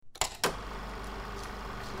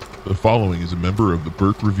The following is a member of the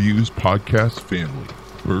Burke Reviews podcast family.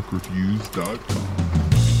 BurkeReviews.com.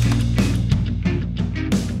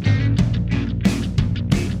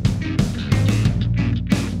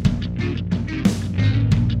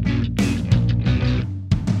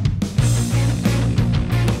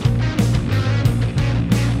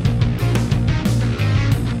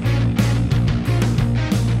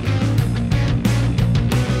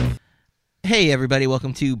 Hey everybody,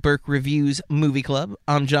 welcome to Burke Reviews Movie Club.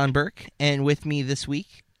 I'm John Burke, and with me this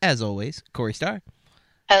week, as always, Corey Starr.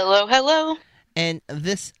 Hello, hello. And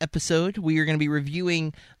this episode, we are going to be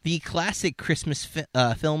reviewing the classic Christmas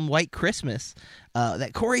film, White Christmas,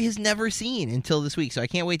 that Corey has never seen until this week. So I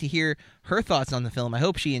can't wait to hear her thoughts on the film. I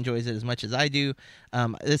hope she enjoys it as much as I do.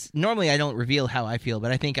 Normally I don't reveal how I feel,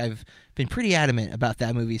 but I think I've been pretty adamant about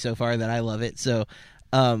that movie so far that I love it. So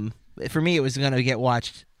for me, it was going to get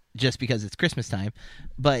watched just because it's Christmas time.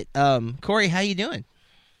 But, Corey, how you doing?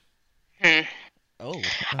 I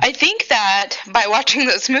think that by watching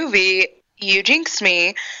this movie, you jinxed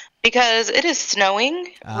me because it is snowing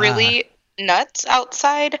really nuts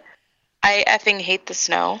outside. I effing hate the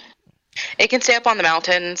snow. It can stay up on the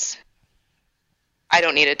mountains. I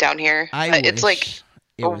don't need it down here. It's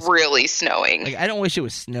really snowing. Like, I don't wish it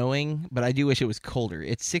was snowing, but I do wish it was colder.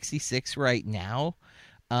 It's 66 right now.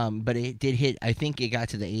 But it did hit, I think it got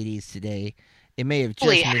to the 80s today. It may have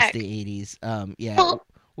just missed the 80s. Well,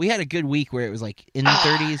 we had a good week where it was like in the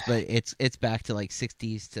 30s, but it's back to like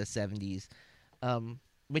 60s to 70s,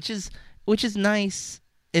 which is nice.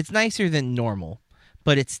 It's nicer than normal,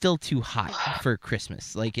 but it's still too hot for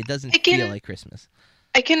Christmas. Like, it doesn't feel like Christmas.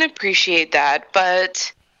 I can appreciate that,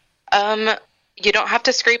 but you don't have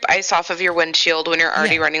to scrape ice off of your windshield when you're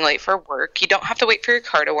already running late for work. You don't have to wait for your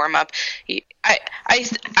car to warm up.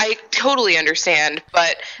 I totally understand,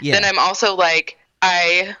 but then I'm also like,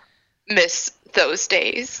 I miss those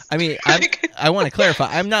days. I mean, I want to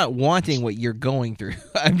clarify. I'm not wanting what you're going through.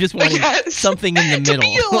 I'm just wanting something in the middle. To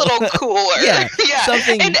be a little cooler. yeah.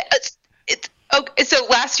 Something. And okay, so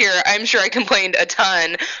last year, I'm sure I complained a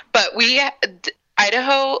ton, but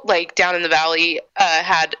Idaho, like down in the valley,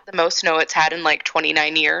 had the most snow it's had in like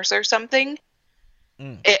 29 years or something.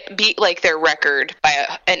 It beat like their record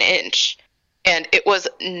by an inch, and it was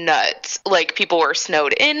nuts. Like, people were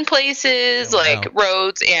snowed in places,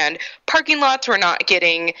 roads and parking lots were not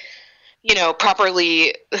getting,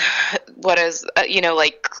 properly,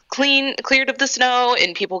 cleared of the snow,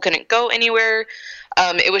 and people couldn't go anywhere.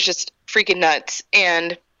 It was just freaking nuts.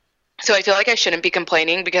 And so I feel like I shouldn't be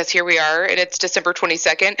complaining, because here we are, and it's December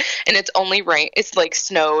 22nd, and it's only rain. It's like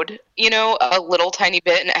snowed, a little tiny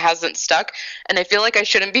bit, and it hasn't stuck. And I feel like I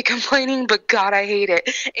shouldn't be complaining, but God, I hate it.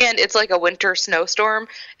 And it's like a winter snowstorm,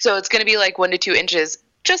 so it's going to be like 1 to 2 inches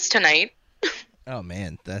just tonight. Oh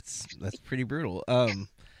man, that's pretty brutal. I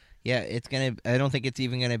don't think it's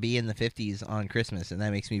even gonna be in the 50s on Christmas, and that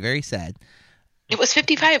makes me very sad. It was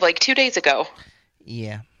 55 like 2 days ago.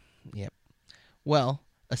 Yeah. Yep. Well,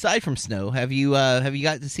 aside from snow, have you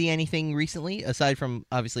got to see anything recently aside from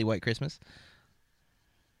obviously White Christmas?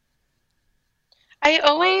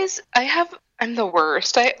 I'm the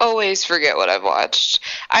worst. I always forget what I've watched.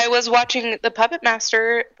 I was watching The Puppet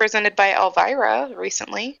Master presented by Elvira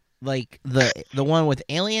recently. Like the one with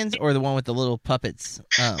aliens, or the one with the little puppets?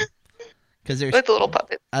 Because there's with the little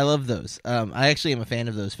puppets. I love those. I actually am a fan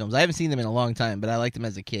of those films. I haven't seen them in a long time, but I liked them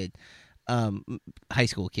as a kid. High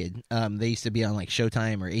school kid. They used to be on like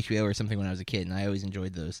Showtime or HBO or something when I was a kid, and I always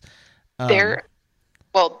enjoyed those.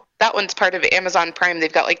 That one's part of Amazon Prime.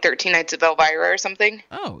 They've got like 13 Nights of Elvira or something.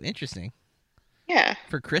 Oh, interesting. Yeah.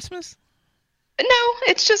 For Christmas? No,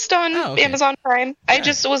 it's just on Amazon Prime. Yeah. I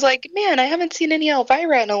just was like, man, I haven't seen any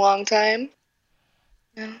Elvira in a long time.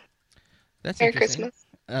 Yeah. That's Merry Christmas.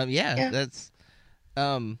 That's.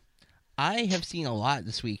 I have seen a lot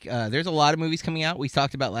this week. There's a lot of movies coming out. We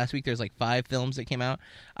talked about last week. There's like 5 films that came out.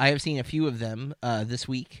 I have seen a few of them this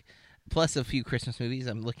week, plus a few Christmas movies.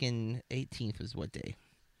 I'm looking. 18th is what day?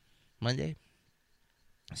 Monday.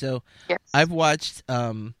 So yes. I've watched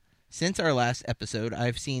since our last episode.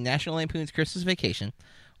 I've seen National Lampoon's Christmas Vacation,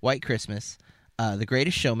 White Christmas, The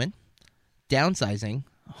Greatest Showman, Downsizing,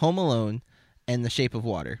 Home Alone, and The Shape of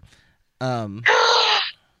Water.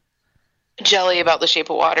 Jelly about The Shape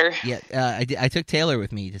of Water. Yeah, I took Taylor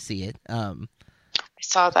with me to see it. I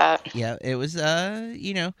saw that. Yeah, it was, a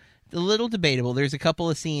little debatable. There's a couple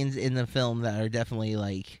of scenes in the film that are definitely,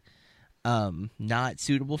 like, not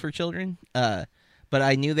suitable for children. But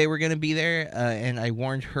I knew they were going to be there, and I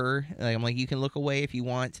warned her. I'm like, you can look away if you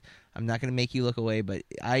want. I'm not going to make you look away. But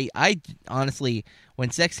I honestly, when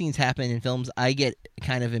sex scenes happen in films, I get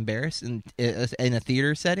kind of embarrassed in a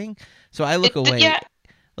theater setting. So I look away. Yeah.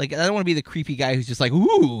 like, I don't want to be the creepy guy who's just like,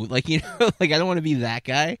 ooh, like, you know, like, I don't want to be that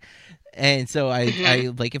guy. And so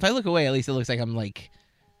I like, if I look away, at least it looks like I'm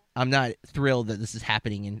not thrilled that this is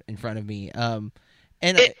happening in front of me. And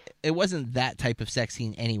it wasn't that type of sex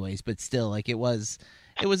scene anyways, but still, like, it was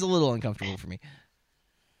a little uncomfortable for me.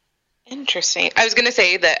 Interesting. I was going to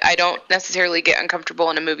say that I don't necessarily get uncomfortable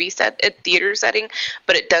in a theater setting,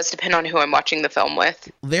 but it does depend on who I'm watching the film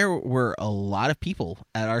with. There were a lot of people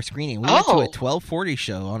at our screening. We went to a 12:40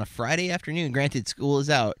 show on a Friday afternoon. Granted, school is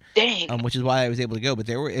out, which is why I was able to go. But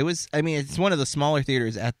it's one of the smaller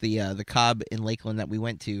theaters at the Cobb in Lakeland that we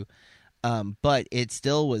went to. But it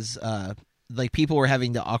still was like, people were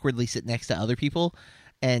having to awkwardly sit next to other people.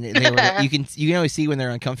 And they were, you can always see when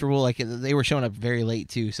they're uncomfortable. Like, they were showing up very late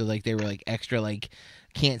too, so like they were like extra like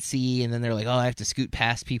can't see, and then they're like, oh, I have to scoot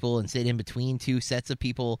past people and sit in between two sets of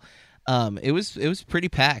people. It was pretty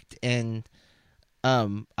packed, and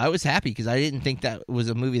I was happy because I didn't think that was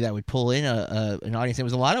a movie that would pull in an audience. There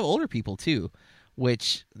was a lot of older people too,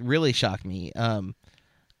 which really shocked me.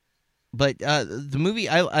 But the movie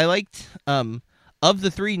I liked, of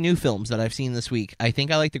the 3 new films that I've seen this week, I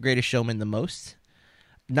think I like The Greatest Showman the most.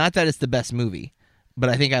 Not that it's the best movie, but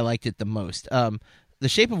I think I liked it the most. The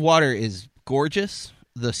Shape of Water is gorgeous.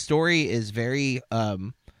 The story is very,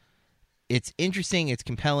 it's interesting, it's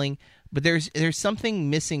compelling, but there's something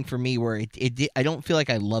missing for me where I don't feel like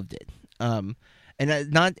I loved it. And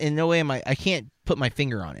not in no way I can't put my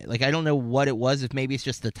finger on it. Like, I don't know what it was. If maybe it's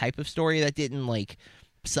just the type of story that didn't like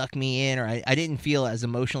suck me in, or I didn't feel as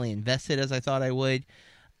emotionally invested as I thought I would.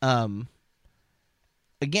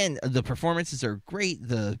 Again, the performances are great.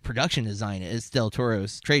 The production design is Del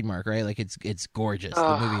Toro's trademark, right? Like, it's gorgeous.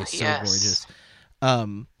 The movie is so gorgeous.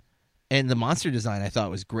 And the monster design I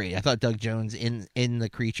thought was great. I thought Doug Jones in the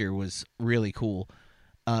creature was really cool.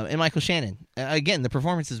 And Michael Shannon. Again, the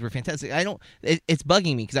performances were fantastic. It's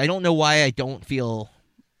bugging me because I don't know why I don't feel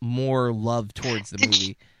more love towards the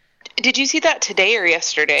movie. Did you see that today or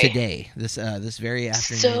yesterday? Today, this very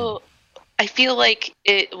afternoon. So I feel like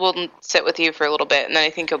it will sit with you for a little bit, and then I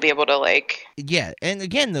think you'll be able to like. Yeah, and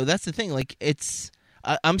again, though, that's the thing. Like,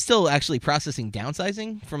 I'm still actually processing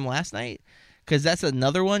Downsizing from last night, because that's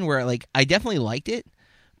another one where, like, I definitely liked it,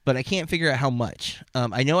 but I can't figure out how much.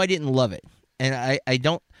 I know I didn't love it, and I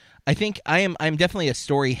don't. I think I'm definitely a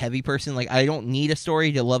story heavy person. Like, I don't need a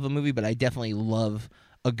story to love a movie, but I definitely love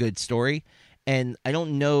a good story, and I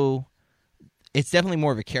don't know. It's definitely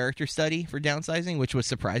more of a character study for Downsizing, which was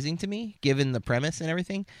surprising to me, given the premise and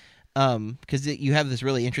everything. Because you have this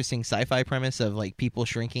really interesting sci-fi premise of, like, people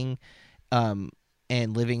shrinking and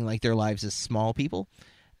living, like, their lives as small people.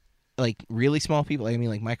 Like, really small people. I mean,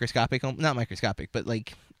 like, microscopic. Not microscopic, but,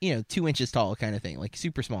 like, 2 inches tall kind of thing. Like,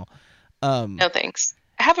 super small. No thanks.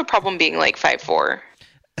 I have a problem being, like, 5'4".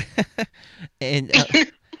 And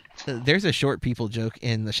there's a short people joke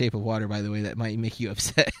in The Shape of Water, by the way, that might make you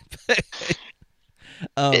upset.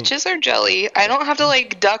 Bitches are jelly. I don't have to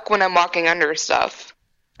like duck when I'm walking under stuff.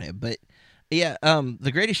 But yeah, The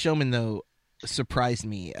Greatest Showman though surprised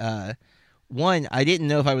me. One, I didn't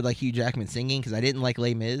know if I would like Hugh Jackman singing because I didn't like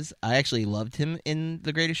Les Mis. I actually loved him in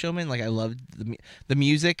The Greatest Showman. Like, I loved the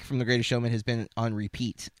music from The Greatest Showman has been on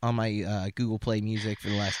repeat on my Google Play Music for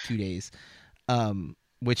the last 2 days.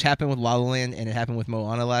 Which happened with La La Land and it happened with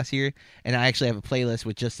Moana last year. And I actually have a playlist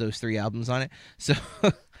with just those 3 albums on it. So,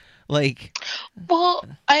 like... Well,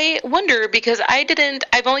 I wonder because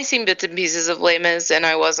I've only seen bits and pieces of Les Mis and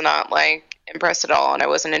I was not, like, impressed at all and I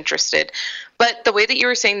wasn't interested. But the way that you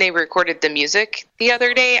were saying they recorded the music the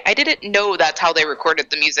other day, I didn't know that's how they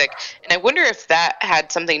recorded the music. And I wonder if that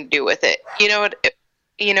had something to do with it. You know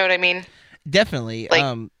what I mean? Definitely.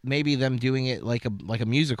 Like, maybe them doing it like a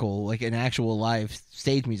musical, like an actual live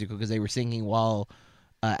stage musical, because they were singing while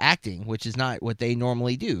acting, which is not what they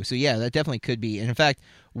normally do. So yeah, that definitely could be. And in fact,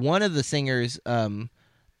 one of the singers, I'm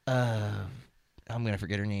gonna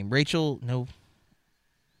forget her name. Rachel? No.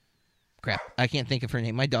 Crap, I can't think of her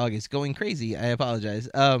name. My dog is going crazy. I apologize.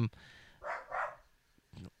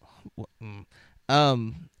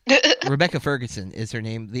 Rebecca Ferguson is her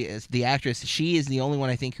name. The actress. She is the only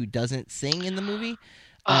one I think who doesn't sing in the movie.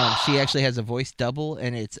 She actually has a voice double,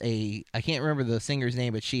 and it's I can't remember the singer's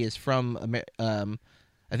name, but she is from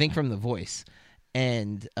I think from The Voice,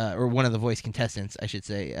 and or one of the Voice contestants, I should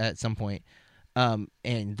say, at some point.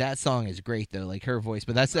 And that song is great though, like her voice.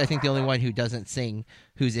 But that's I think the only one who doesn't sing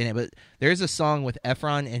who's in it. But there's a song with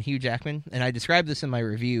Efron and Hugh Jackman, and I described this in my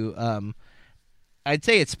review. I'd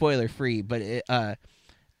say it's spoiler free, but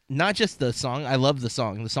not just the song. I love the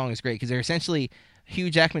song. The song is great because they're essentially Hugh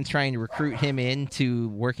Jackman's trying to recruit him into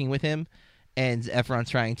working with him, and Efron's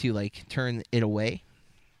trying to like turn it away.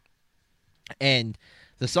 And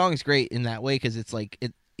the song is great in that way because it's like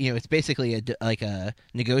it's basically a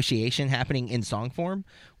negotiation happening in song form,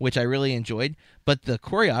 which I really enjoyed. But the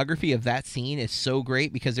choreography of that scene is so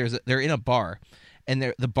great because they're in a bar, and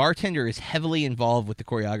the bartender is heavily involved with the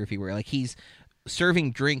choreography, where like he's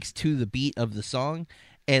serving drinks to the beat of the song,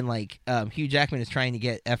 and like Hugh Jackman is trying to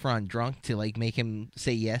get Efron drunk to like make him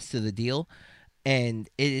say yes to the deal. And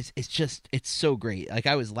it's so great. Like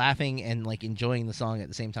I was laughing and like enjoying the song at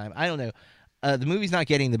the same time. I don't know. The movie's not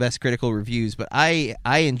getting the best critical reviews, but I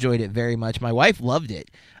enjoyed it very much. My wife loved it.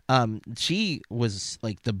 She was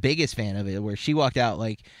like the biggest fan of it, where she walked out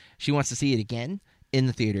like she wants to see it again in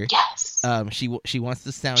the theater. Yes. She wants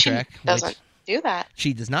the soundtrack. She doesn't do that.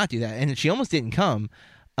 She does not do that, and she almost didn't come.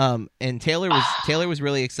 And Taylor was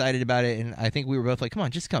really excited about it, and I think we were both like, "Come on,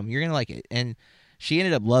 just come. You're gonna like it." And she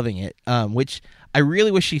ended up loving it, which I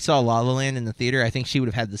really wish she saw La La Land in the theater. I think she would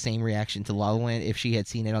have had the same reaction to La La Land if she had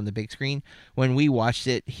seen it on the big screen. When we watched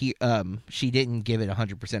it, she didn't give it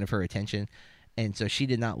 100% of her attention, and so she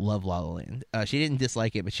did not love La La Land. She didn't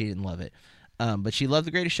dislike it, but she didn't love it. But she loved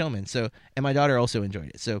The Greatest Showman. So, and my daughter also enjoyed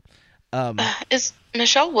it. So, is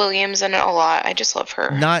Michelle Williams in it a lot? I just love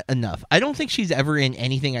her. Not enough. I don't think she's ever in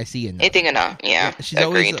anything I see enough. Anything enough? Yeah, she's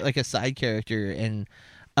always like a side character and.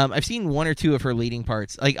 I've seen one or two of her leading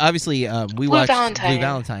parts. Like obviously, we watched Blue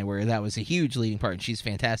Valentine, where that was a huge leading part, and she's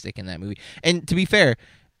fantastic in that movie. And to be fair,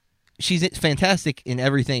 she's fantastic in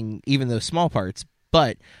everything, even those small parts.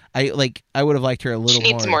 But I would have liked her a little more.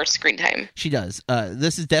 She needs more screen time. She does.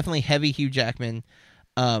 This is definitely heavy Hugh Jackman.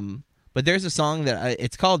 But there's a song that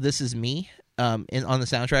it's called "This Is Me" on the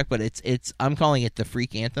soundtrack, but it's I'm calling it the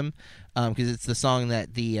Freak Anthem because it's the song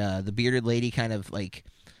that the bearded lady kind of like.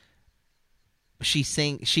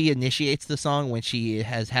 She initiates the song when she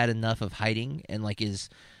has had enough of hiding and like is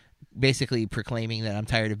basically proclaiming that I'm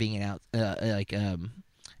tired of being an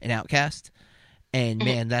outcast. And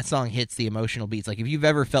man, that song hits the emotional beats. Like if you've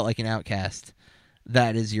ever felt like an outcast,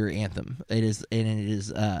 that is your anthem. It is, and it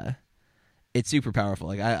is. It's super powerful.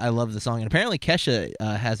 Like I love the song, and apparently Kesha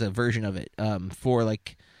has a version of it. For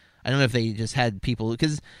like, I don't know if they just had people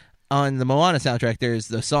because. On the Moana soundtrack, there's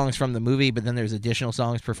the songs from the movie, but then there's additional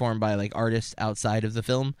songs performed by like artists outside of the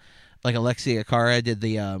film. Like Alexia Cara did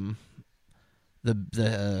the I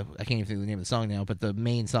can't even think of the name of the song now, but the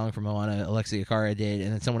main song from Moana, Alexia Cara did,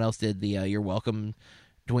 and then someone else did the "You're Welcome"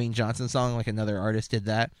 Dwayne Johnson song. Like another artist did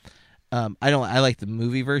that. I like the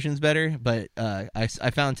movie versions better, but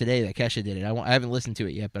I found today that Kesha did it. I haven't listened to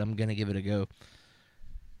it yet, but I'm gonna give it a go.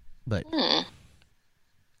 But.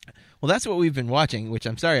 Well, that's what we've been watching, which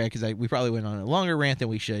I'm sorry because we probably went on a longer rant than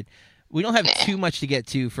we should. We don't have too much to get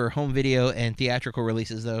to for home video and theatrical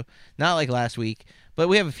releases, though. Not like last week, but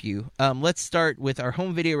we have a few. Let's start with our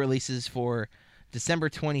home video releases for December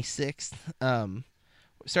 26th.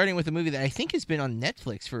 Starting with a movie that I think has been on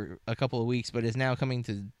Netflix for a couple of weeks, but is now coming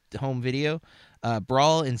to home video.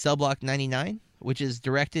 Brawl in Cell Block 99, which is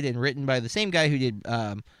directed and written by the same guy who did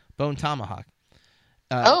Bone Tomahawk.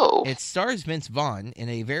 It stars Vince Vaughn in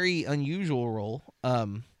a very unusual role.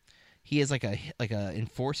 He is like a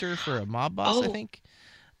enforcer for a mob boss, I think.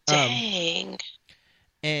 Dang.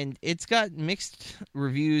 And it's got mixed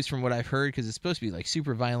reviews from what I've heard because it's supposed to be like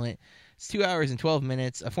super violent. It's 2 hours and 12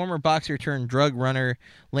 minutes. A former boxer turned drug runner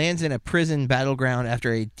lands in a prison battleground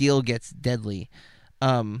after a deal gets deadly.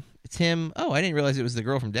 It's him. Oh, I didn't realize it was the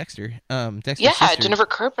girl from Dexter. Dexter's sister. Jennifer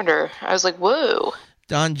Carpenter. I was like, whoa.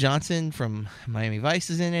 Don Johnson from Miami Vice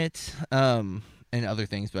is in it, and other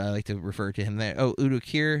things, but I like to refer to him there. Oh, Udo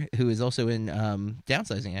Kier, who is also in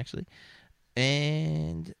Downsizing, actually,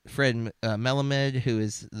 and Fred Melamed, who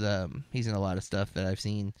is he's in a lot of stuff that I've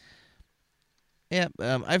seen. Yeah,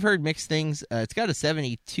 I've heard mixed things. It's got a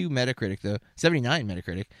 72 Metacritic, though, 79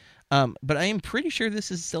 Metacritic, but I am pretty sure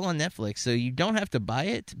this is still on Netflix, so you don't have to buy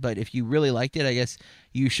it, but if you really liked it, I guess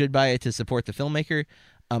you should buy it to support the filmmaker.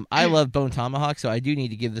 I love Bone Tomahawk, so I do need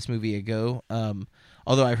to give this movie a go.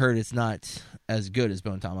 Although I've heard it's not as good as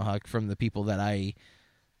Bone Tomahawk from the people that I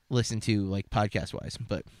listen to, like podcast-wise.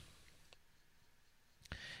 But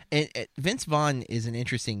Vince Vaughn is an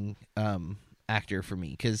interesting actor for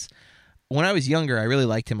me because when I was younger, I really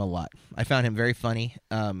liked him a lot. I found him very funny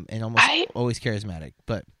and always charismatic.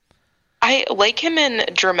 But I like him in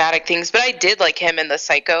dramatic things, but I did like him in the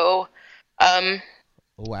Psycho.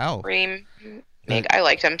 Wow. I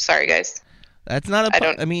liked him. Sorry, guys. That's not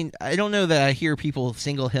I mean, I don't know that I hear people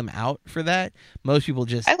single him out for that. Most people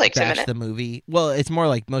just bash the movie. Well, it's more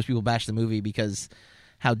like most people bash the movie because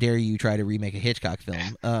how dare you try to remake a Hitchcock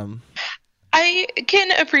film? I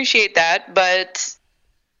can appreciate that, but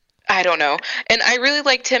I don't know. And I really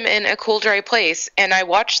liked him in A Cool Dry Place, and I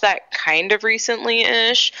watched that kind of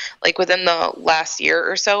recently-ish, like within the last year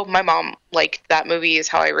or so. My mom liked that movie is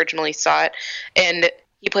how I originally saw it. And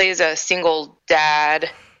he plays a single dad,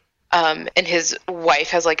 and his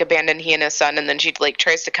wife has like abandoned he and his son, and then she like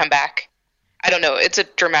tries to come back. I don't know. It's a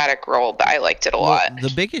dramatic role, but I liked it a lot.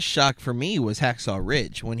 The biggest shock for me was Hacksaw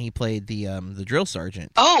Ridge when he played the drill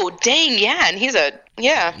sergeant. Oh, dang, yeah, and he's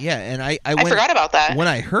yeah. Yeah, and I forgot about that. When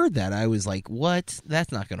I heard that, I was like, what?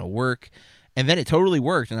 That's not going to work. And then it totally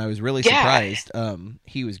worked, and I was really surprised.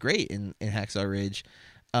 He was great in Hacksaw Ridge.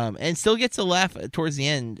 And still gets a laugh towards the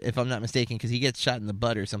end, if I'm not mistaken, because he gets shot in the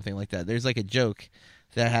butt or something like that. There's like a joke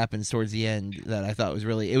that happens towards the end that I thought was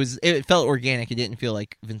really it felt organic. It didn't feel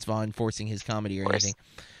like Vince Vaughn forcing his comedy or anything.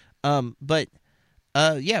 But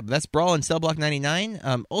that's Brawl in Cell Block 99.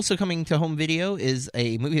 Also coming to home video is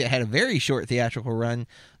a movie that had a very short theatrical run,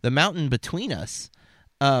 The Mountain Between Us,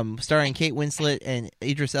 starring Kate Winslet and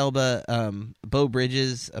Idris Elba, Beau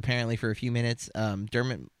Bridges apparently for a few minutes,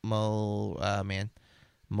 Dermot Mulroney,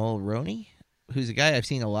 who's a guy I've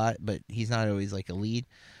seen a lot, but he's not always like a lead.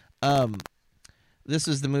 This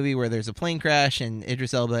was the movie where there's a plane crash and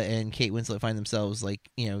Idris Elba and Kate Winslet find themselves like,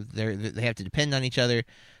 they have to depend on each other.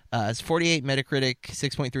 It's 48 Metacritic,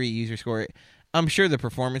 6.3 user score. I'm sure the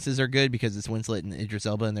performances are good because it's Winslet and Idris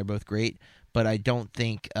Elba and they're both great, but I don't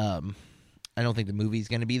think the movie's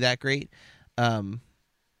going to be that great.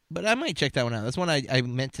 But I might check that one out. That's one I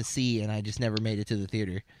meant to see and I just never made it to the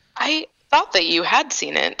theater. I thought that you had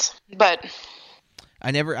seen it, but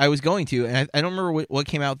I was going to, and I don't remember what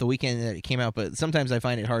came out the weekend that it came out, but sometimes I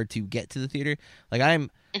find it hard to get to the theater. Like I am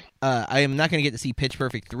not going to get to see Pitch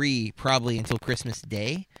Perfect 3 probably until Christmas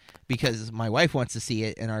Day because my wife wants to see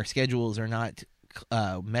it, and our schedules are not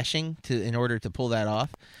meshing in order to pull that off.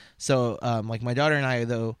 So, like my daughter and I,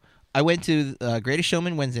 though, I went to Greatest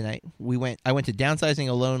Showman Wednesday night. I went to Downsizing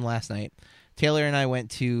Alone last night. Taylor and I went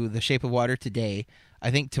to The Shape of Water today. I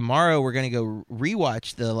think tomorrow we're going to go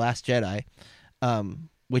rewatch The Last Jedi.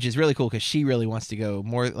 Which is really cool because she really wants to go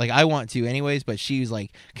more. Like I want to, anyways. But she was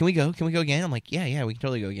like, "Can we go? Can we go again?" I'm like, "Yeah, we can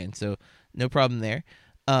totally go again." So no problem there.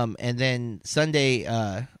 And then Sunday,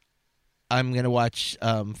 I'm gonna watch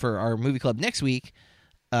for our movie club next week.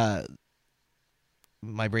 My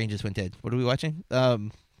brain just went dead. What are we watching?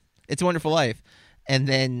 It's a Wonderful Life. And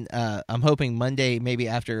then I'm hoping Monday, maybe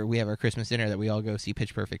after we have our Christmas dinner, that we all go see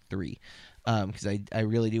Pitch Perfect 3. Because I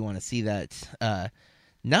really do want to see that.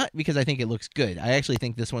 Not because I think it looks good. I actually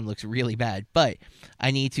think this one looks really bad, but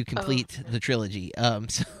I need to complete the trilogy.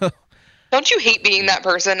 So don't you hate being that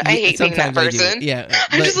person? I hate being that person. Yeah,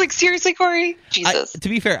 I'm just like, seriously, Corey? Jesus. To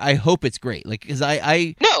be fair, I hope it's great. Like, because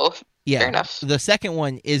No, fair enough. The second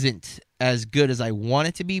one isn't as good as I want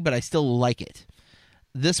it to be, but I still like it.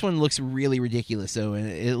 This one looks really ridiculous, so and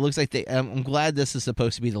it looks like I'm glad this is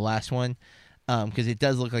supposed to be the last one, because it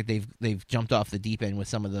does look like they've jumped off the deep end with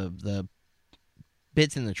some of the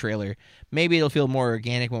bits in the trailer. Maybe it'll feel more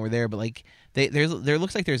organic when we're there, but like there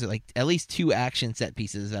looks like there's like at least 2 action set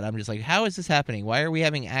pieces that I'm just like, how is this happening? Why are we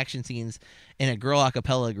having action scenes in a girl a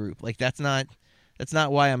cappella group? Like that's not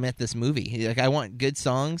why I'm at this movie. Like I want good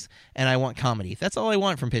songs and I want comedy. That's all I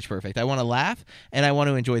want from Pitch Perfect. I want to laugh and I want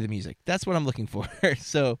to enjoy the music. That's what I'm looking for.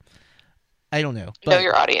 So I don't know. Know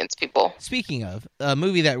your audience, people. Speaking of a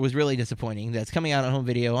movie that was really disappointing that's coming out on home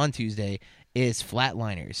video on Tuesday is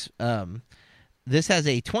Flatliners. This has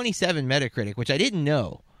a 27 Metacritic, which I didn't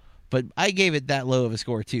know, but I gave it that low of a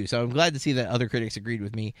score too. So I'm glad to see that other critics agreed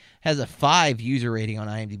with me. Has a 5 user rating on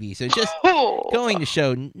IMDb. So just going to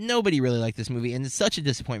show nobody really liked this movie, and it's such a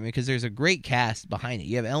disappointment because there's a great cast behind it.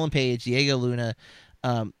 You have Ellen Page, Diego Luna.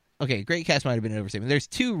 Okay, great cast might have been an overstatement. There's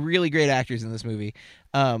 2 really great actors in this movie,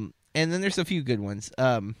 and then there's a few good ones.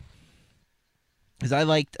 Because I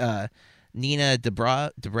liked Nina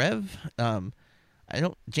Dobrev.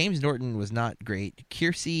 James Norton was not great.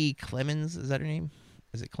 Kiersey Clemens, is that her name?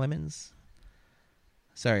 Is it Clemens?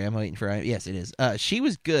 Sorry, I'm waiting for. Yes, it is. She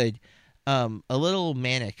was good. A little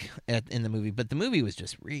manic in the movie, but the movie was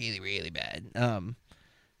just really, really bad.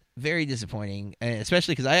 Very disappointing,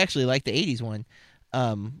 especially because I actually liked the '80s one,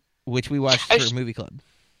 which we watched for Movie Club.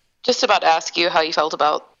 Just about to ask you how you felt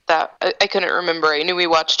about that. I couldn't remember. I knew we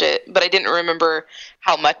watched it, but I didn't remember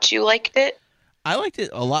how much you liked it. I liked it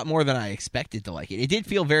a lot more than I expected to like it. It did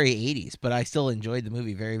feel very 80s, but I still enjoyed the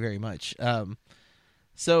movie very, very much.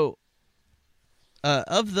 So,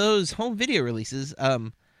 of those home video releases,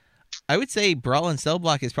 I would say Brawl and Cell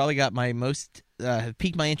Block has probably got my most,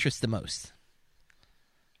 piqued my interest the most.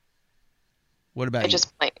 What about you?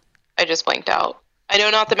 I just blanked out. I know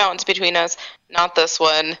not The Mountains Between Us, not this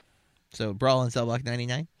one. So, Brawl and Cell Block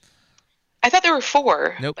 99? I thought there were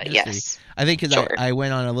 4. Nope, but just yes. 3. I think because Sure. I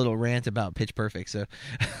went on a little rant about Pitch Perfect, so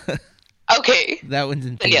Okay. that one's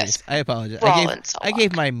in theaters. Yes. I apologize. Rollins I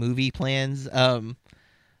gave my movie plans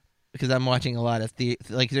because I'm watching a lot of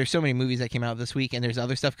there's so many movies that came out this week, and there's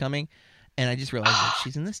other stuff coming, and I just realized that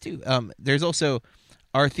she's in this too. There's also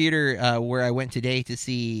our theater where I went today to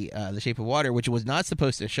see The Shape of Water, which was not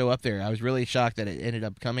supposed to show up there. I was really shocked that it ended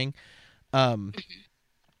up coming.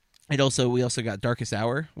 We also got Darkest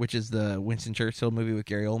Hour, which is the Winston Churchill movie with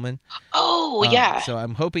Gary Oldman. Oh, yeah. So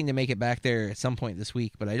I'm hoping to make it back there at some point this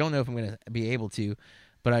week, but I don't know if I'm going to be able to.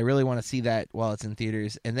 But I really want to see that while it's in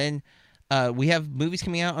theaters. And then we have movies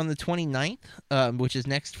coming out on the 29th, which is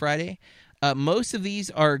next Friday. Most of these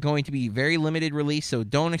are going to be very limited release, so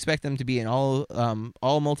don't expect them to be in all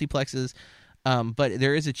multiplexes. But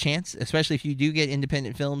there is a chance, especially if you do get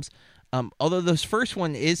independent films. Although this first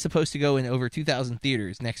one is supposed to go in over 2,000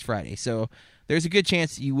 theaters next Friday, so there's a good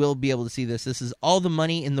chance you will be able to see this. This is All the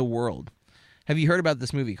Money in the World. Have you heard about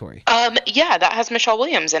this movie, Corey? Yeah, that has Michelle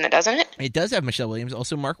Williams in it, doesn't it? It does have Michelle Williams,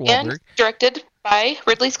 also Mark Wahlberg. And directed by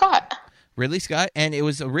Ridley Scott. Ridley Scott, and it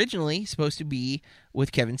was originally supposed to be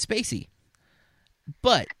with Kevin Spacey.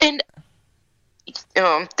 But... And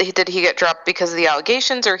did he get dropped because of the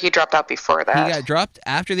allegations, or he dropped out before that? He got dropped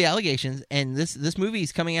after the allegations, and this movie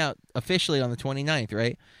is coming out officially on the 29th,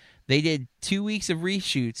 right? They did 2 weeks of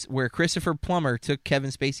reshoots where Christopher Plummer took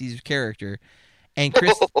Kevin Spacey's character, and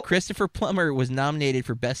Christopher Plummer was nominated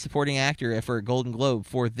for Best Supporting Actor for a Golden Globe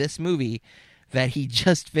for this movie that he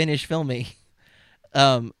just finished filming,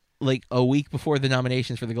 like a week before the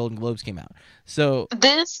nominations for the Golden Globes came out. So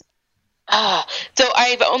so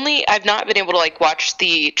I've not been able to like watch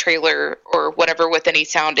the trailer or whatever with any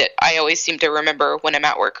sound. I always seem to remember when I'm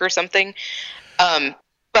at work or something.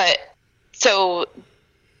 But so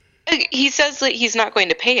he says that he's not going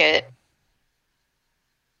to pay it,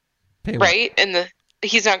 right? And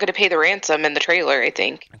he's not going to pay the ransom in the trailer, I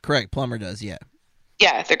think. Correct, Plummer does, yeah.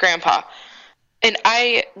 Yeah, the grandpa. And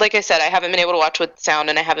like I said, I haven't been able to watch with sound,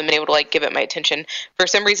 and I haven't been able to like give it my attention. For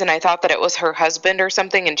some reason, I thought that it was her husband or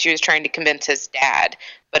something, and she was trying to convince his dad,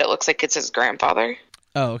 but it looks like it's his grandfather.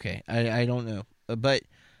 Oh, okay. I don't know, but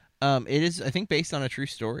it is, I think, based on a true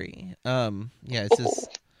story. Yeah, it says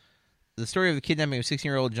the story of the kidnapping of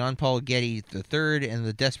 16-year-old John Paul Getty III and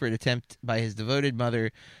the desperate attempt by his devoted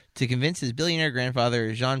mother to convince his billionaire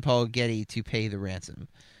grandfather Jean Paul Getty to pay the ransom.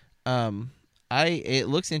 It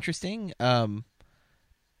looks interesting.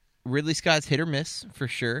 Ridley Scott's hit or miss for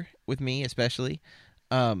sure with me, especially.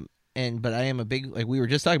 But I am a big, like we were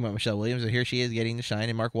just talking about Michelle Williams, and here she is getting to shine,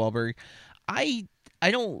 and Mark Wahlberg. I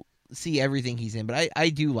don't see everything he's in, but I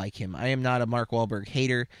do like him. I am not a Mark Wahlberg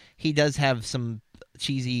hater. He does have some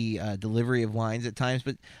cheesy delivery of lines at times,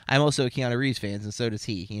 but I'm also a Keanu Reeves fan, and so does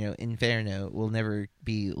he. You know, Inferno will never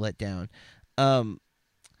be let down.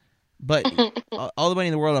 But All the Money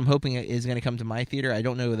in the World, I'm hoping is going to come to my theater. I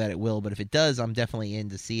don't know that it will, but if it does, I'm definitely in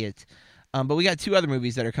to see it. But we got 2 other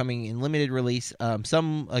movies that are coming in limited release.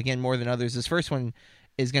 Some, again, more than others. This first one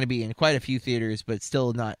is going to be in quite a few theaters, but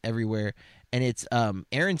still not everywhere. And it's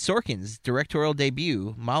Aaron Sorkin's directorial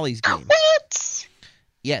debut, Molly's Game. What?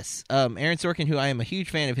 Yes, Aaron Sorkin, who I am a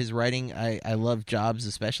huge fan of his writing. I love Jobs,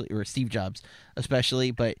 especially, or Steve Jobs,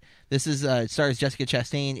 especially. But this is stars Jessica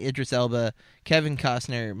Chastain, Idris Elba, Kevin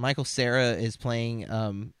Costner, Michael Cera is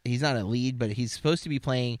playing. He's not a lead, but he's supposed to be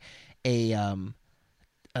playing a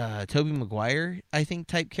Tobey Maguire, I think,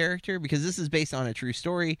 type character, because this is based on a true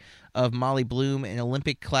story of Molly Bloom, an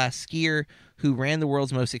Olympic-class skier who ran the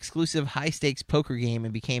world's most exclusive high-stakes poker game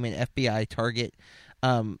and became an FBI target.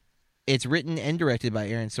 It's written and directed by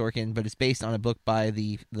Aaron Sorkin, but it's based on a book by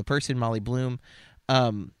the person Molly Bloom.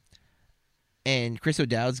 And Chris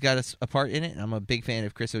O'Dowd's got a part in it, and I'm a big fan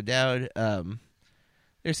of Chris O'Dowd.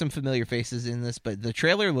 There's some familiar faces in this, but the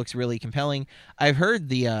trailer looks really compelling. I've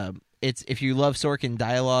heard it's if you love Sorkin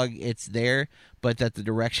dialogue, it's there, but that the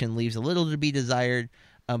direction leaves a little to be desired.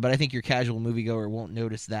 But I think your casual moviegoer won't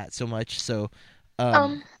notice that so much. So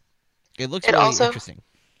it looks really interesting.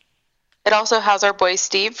 It also has our boy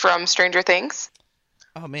Steve from Stranger Things.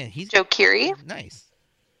 Oh man, he's Joe Keery. Nice.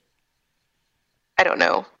 I don't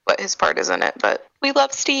know what his part is in it, but we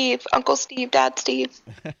love Steve, Uncle Steve, Dad Steve.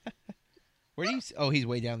 Where do you? Oh, he's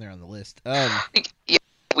way down there on the list. Yeah,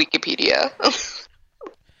 Wikipedia.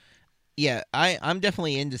 Yeah, I'm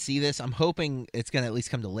definitely in to see this. I'm hoping it's going to at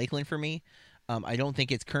least come to Lakeland for me. I don't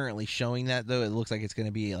think it's currently showing that, though. It looks like it's going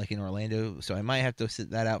to be like in Orlando, so I might have to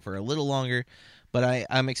sit that out for a little longer. But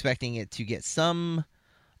I'm expecting it to get some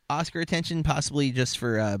Oscar attention, possibly just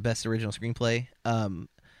for Best Original Screenplay.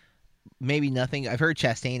 Maybe nothing. I've heard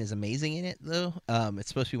Chastain is amazing in it, though. It's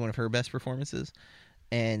supposed to be one of her best performances.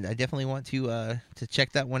 and I definitely want to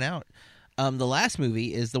check that one out. The last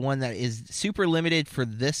movie is the one that is super limited for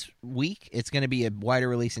this week. It's going to be a wider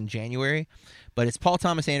release in January, but it's Paul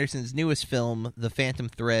Thomas Anderson's newest film, The Phantom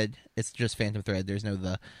Thread. It's just Phantom Thread. There's no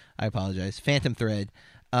the. I apologize. Phantom Thread.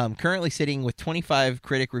 Currently sitting with 25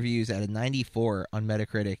 critic reviews out of 94 on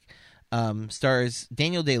Metacritic. Stars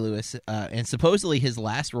Daniel Day-Lewis, and supposedly his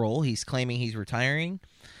last role. He's claiming he's retiring.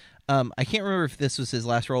 I can't remember if this was his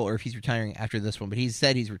last role or if he's retiring after this one, but he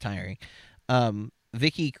said he's retiring.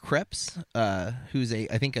 Vicky Krieps, who's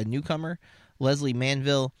I think a newcomer, Leslie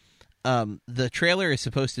Manville. The trailer is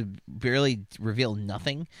supposed to barely reveal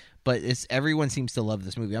nothing, but everyone seems to love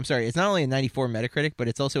this movie. I'm sorry, it's not only a 94 Metacritic, but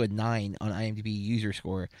it's also a 9 on IMDb user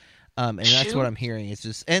score. And that's what I'm hearing. It's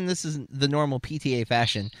just, and this is the normal PTA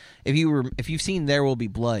fashion. If you've seen There Will Be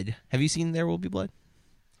Blood, have you seen There Will Be Blood?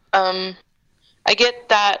 I get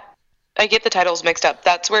that. I get the titles mixed up.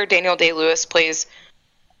 That's where Daniel Day-Lewis plays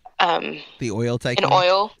the oil tycoon. In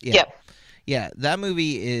Oil. Yeah. Yep. Yeah, that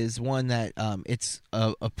movie is one that it's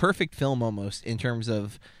a perfect film almost in terms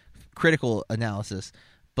of critical analysis,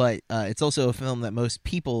 but it's also a film that most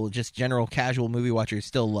people, just general casual movie watchers,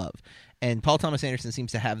 still love. And Paul Thomas Anderson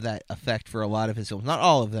seems to have that effect for a lot of his films. Not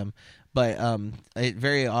all of them, but it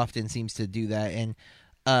very often seems to do that. And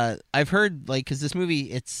I've heard, because this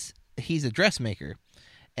movie, he's a dressmaker.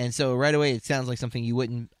 And so right away it sounds like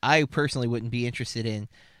something I personally wouldn't be interested in.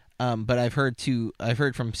 But I've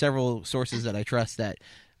heard from several sources that I trust that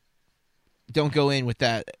don't go in with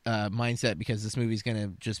that mindset, because this movie's going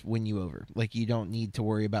to just win you over. Like, you don't need to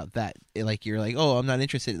worry about that. Like, you're like, oh, I'm not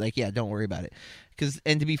interested. Like, yeah, don't worry about it.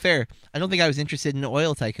 And to be fair, I don't think I was interested in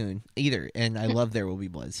Oil Tycoon either, and I love There Will Be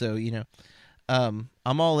Blood. So, I'm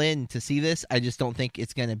all in to see this. I just don't think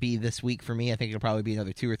it's going to be this week for me. I think it'll probably be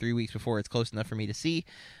another 2 or 3 weeks before it's close enough for me to see.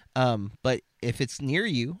 But if it's near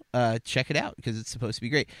you, check it out, because it's supposed to be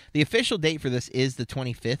great. The official date for this is the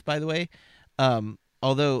 25th, by the way.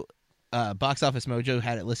 Although Box Office Mojo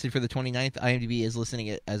had it listed for the 29th, IMDb is listing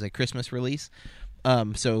it as a Christmas release.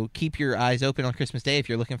 So keep your eyes open on Christmas Day if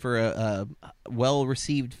you're looking for a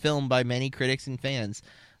well-received film by many critics and fans.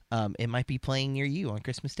 It might be playing near you on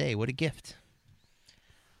Christmas Day. What a gift.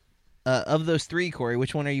 Of those three, Corey,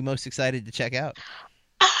 which one are you most excited to check out?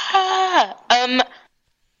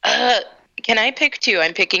 Can I pick two?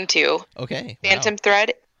 I'm picking two. Okay. Phantom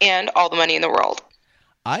Thread and All the Money in the World.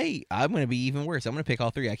 I'm going to be even worse. I'm going to pick all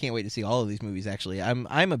three. I can't wait to see all of these movies, actually.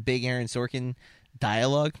 I'm a big Aaron Sorkin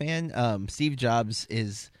dialogue fan. Steve Jobs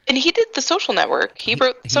is... And he did The Social Network. He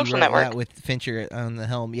wrote Social Network. That with Fincher on the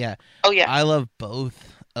helm, yeah. Oh, yeah. I love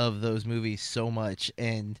both of those movies so much,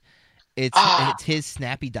 and it's his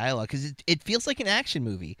snappy dialogue, because it feels like an action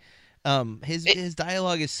movie. His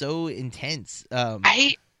dialogue is so intense.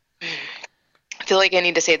 I feel like I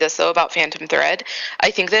need to say this, though, about Phantom Thread.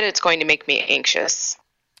 I think that it's going to make me anxious.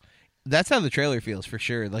 That's how the trailer feels, for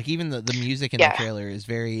sure. Like, even the music in the trailer is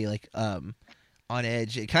very, on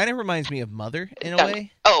edge. It kind of reminds me of Mother, in a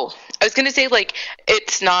way. Oh, I was going to say,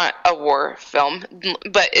 it's not a war film,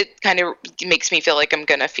 but it kind of makes me feel like I'm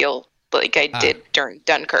going to feel like I did during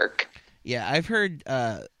Dunkirk. Yeah, I've heard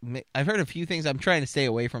a few things. I'm trying to stay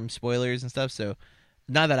away from spoilers and stuff, so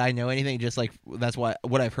not that I know anything, just that's what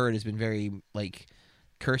I've heard has been very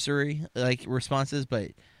cursory responses,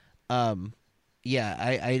 but yeah,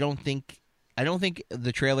 I don't think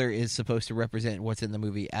the trailer is supposed to represent what's in the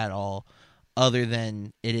movie at all, other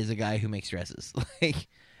than it is a guy who makes dresses.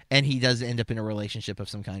 And he does end up in a relationship of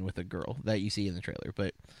some kind with a girl that you see in the trailer,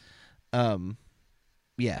 but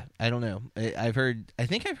yeah, I don't know. I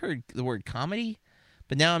think I've heard the word comedy,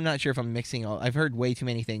 but now I'm not sure if I'm mixing all. I've heard way too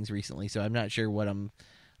many things recently, so I'm not sure what I'm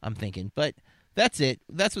thinking. But that's it.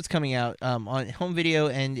 That's what's coming out on home video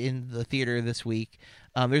and in the theater this week.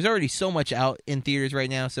 There's already so much out in theaters right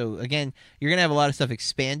now, so again, you're gonna have a lot of stuff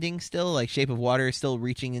expanding still. Like Shape of Water is still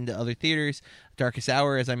reaching into other theaters. Darkest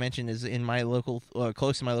Hour, as I mentioned, is in my local,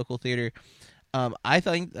 close to my local theater. I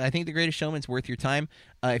think The Greatest Showman's worth your time.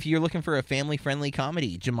 If you're looking for a family-friendly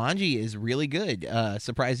comedy, Jumanji is really good.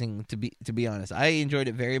 Surprising to be honest, I enjoyed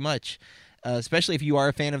it very much, especially if you are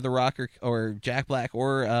a fan of The Rock or Jack Black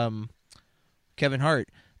or Kevin Hart.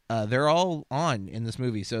 They're all on in this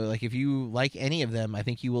movie, so if you like any of them, I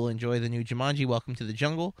think you will enjoy the new Jumanji: Welcome to the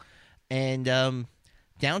Jungle. And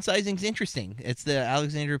Downsizing's interesting. It's the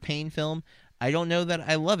Alexander Payne film. I don't know that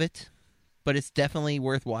I love it, but it's definitely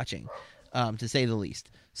worth watching. To say the least.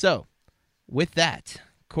 So, with that,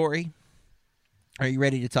 Corey, are you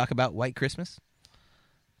ready to talk about White Christmas?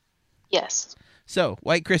 Yes. So,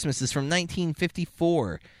 White Christmas is from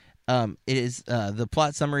 1954. It is the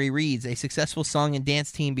plot summary reads: a successful song and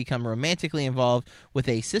dance team become romantically involved with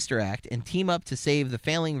a sister act and team up to save the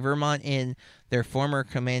failing Vermont Inn their former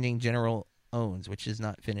commanding general owns, which is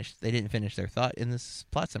not finished. They didn't finish their thought in this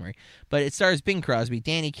plot summary, but it stars Bing Crosby,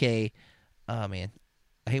 Danny Kaye. Oh man,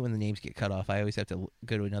 I hate when the names get cut off. I always have to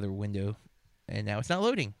go to another window, and now it's not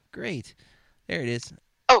loading. Great, there it is.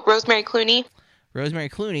 Oh, Rosemary Clooney. Rosemary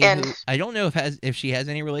Clooney, And- who I don't know if she has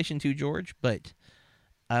any relation to George, but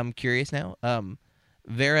I'm curious now.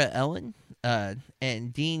 Vera Ellen,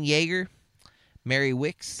 and Dean Yeager, Mary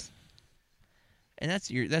Wicks, and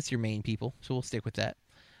that's your main people. So we'll stick with that.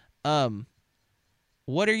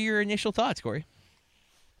 What are your initial thoughts, Corey?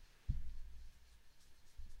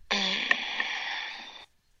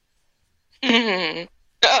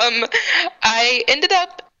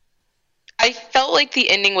 I felt like the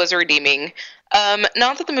ending was redeeming.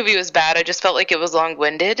 Not that the movie was bad, I just felt like it was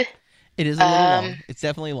long-winded. It is a little long. It's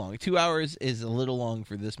definitely long. 2 hours is a little long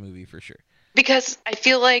for this movie, for sure. Because I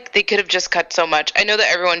feel like they could have just cut so much. I know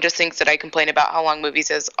that everyone just thinks that I complain about how long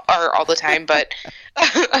movies are all the time, but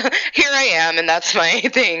here I am, and that's my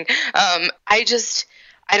thing. I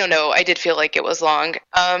don't know. I did feel like it was long.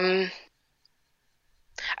 I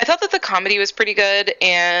thought that the comedy was pretty good,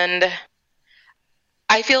 and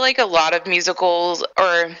I feel like a lot of musicals,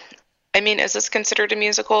 is this considered a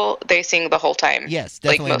musical? They sing the whole time. Yes,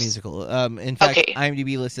 definitely a musical. In fact, Okay.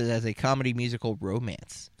 IMDb listed as a comedy musical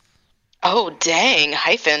romance. Oh, dang.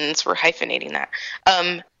 Hyphens. We're hyphenating that.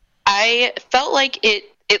 I felt like it,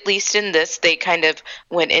 at least in this, they kind of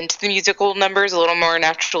went into the musical numbers a little more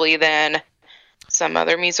naturally than some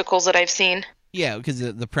other musicals that I've seen. Yeah, because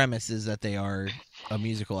the premise is that they are a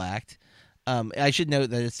musical act. I should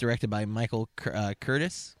note that it's directed by Michael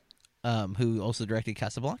Curtis, who also directed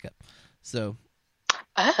Casablanca. So,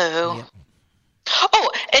 Oh. yeah.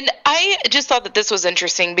 Oh, and I just thought that this was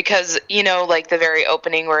interesting because, like the very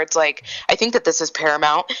opening where it's like, I think that this is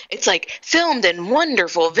Paramount. It's like filmed in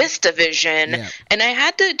wonderful VistaVision. Yeah. And I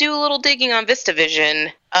had to do a little digging on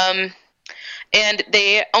VistaVision. And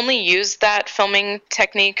they only used that filming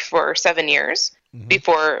technique for 7 years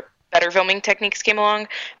before better filming techniques came along.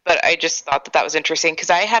 But I just thought that was interesting because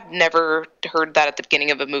I have never heard that at the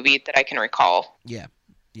beginning of a movie that I can recall. Yeah.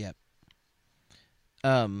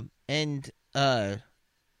 And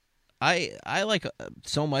I like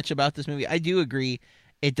so much about this movie. I do agree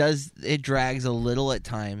it drags a little at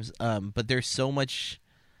times, but there's so much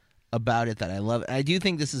about it that I love. I do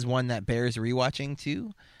think this is one that bears rewatching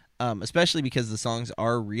too, especially because the songs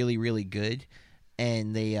are really, really good,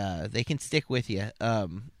 and they can stick with you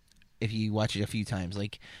if you watch it a few times.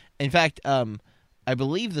 Like, in fact, I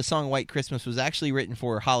believe the song "White Christmas" was actually written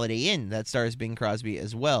for Holiday Inn, that stars Bing Crosby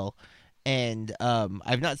as well. And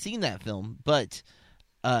I've not seen that film, but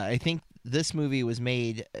I think this movie was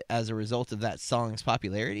made as a result of that song's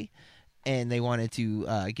popularity, and they wanted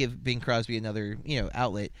to give Bing Crosby another,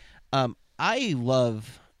 outlet. I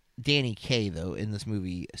love Danny Kaye, though, in this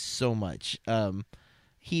movie so much.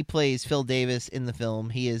 He plays Phil Davis in the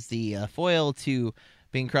film. He is the foil to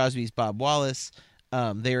Bing Crosby's Bob Wallace.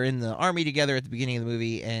 They're in the army together at the beginning of the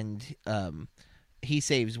movie, and he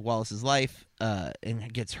saves Wallace's life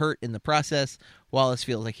and gets hurt in the process. Wallace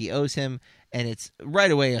feels like he owes him, and it's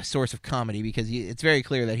right away a source of comedy because it's very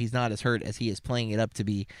clear that he's not as hurt as he is playing it up to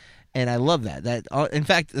be. And I love that. In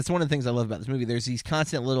fact, that's one of the things I love about this movie. There's these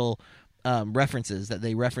constant little references that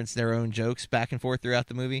they reference their own jokes back and forth throughout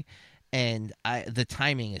the movie, and the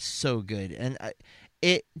timing is so good. And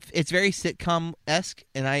it's very sitcom-esque,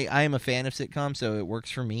 and I am a fan of sitcoms, so it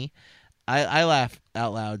works for me. I laugh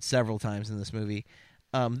out loud several times in this movie.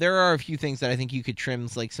 There are a few things that I think you could trim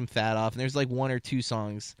like some fat off, and there's like one or two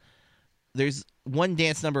songs. There's one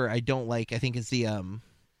dance number I don't like. I think it's the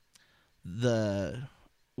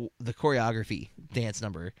choreography dance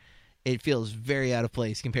number. It feels very out of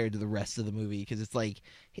place compared to the rest of the movie because it's like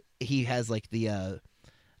he has like the I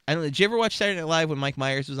don't know. Did you ever watch Saturday Night Live when Mike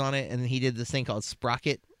Myers was on it and he did this thing called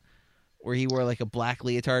Sprocket, where he wore like a black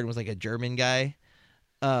leotard and was like a German guy?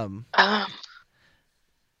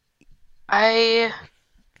 I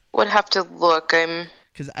would have to look.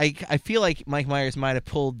 Because I feel like Mike Myers might have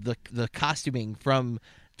pulled the costuming from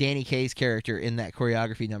Danny Kaye's character in that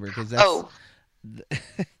choreography number. Because that's,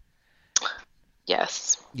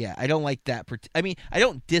 yes. Yeah, I don't like that. I mean, I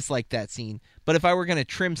don't dislike that scene, but if I were going to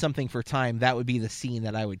trim something for time, that would be the scene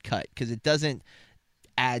that I would cut because it doesn't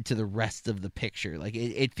add to the rest of the picture. Like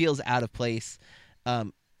it feels out of place.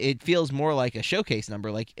 It feels more like a showcase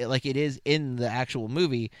number, like it is in the actual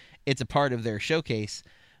movie. It's a part of their showcase,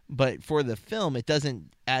 but for the film, it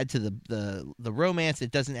doesn't add to the romance.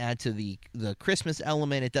 It doesn't add to the Christmas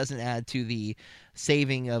element. It doesn't add to the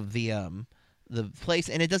saving of the place,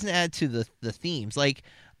 and it doesn't add to the themes. Like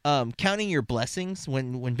Counting Your Blessings,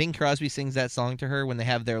 when Bing Crosby sings that song to her when they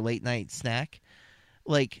have their late night snack,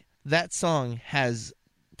 like that song has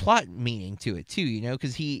plot meaning to it too,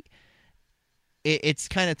 because it's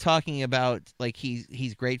kind of talking about like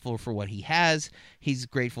he's grateful for what he has. He's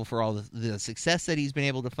grateful for all the success that he's been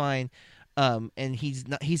able to find, and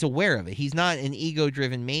he's aware of it. He's not an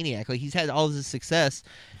ego-driven maniac. Like he's had all this success,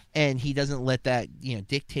 and he doesn't let that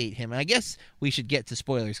dictate him. And I guess we should get to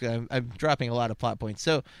spoilers because I'm dropping a lot of plot points.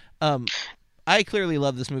 So, I clearly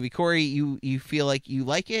love this movie. Corey, you feel like you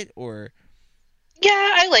like it, or? Yeah,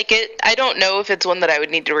 I like it. I don't know if it's one that I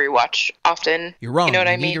would need to rewatch often. You're wrong. You know what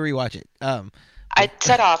I mean? Need to rewatch it. I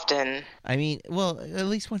said often. I mean, well, at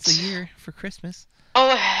least once a year for Christmas.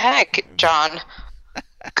 Oh, heck, John.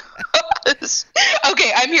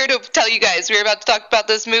 Okay, I'm here to tell you guys we're about to talk about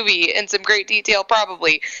this movie in some great detail,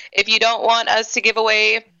 probably. If you don't want us to give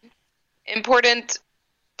away important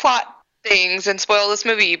plot things and spoil this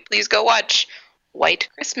movie, please go watch White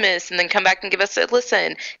Christmas and then come back and give us a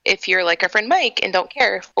listen. If you're like our friend Mike and don't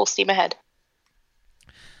care, full steam ahead.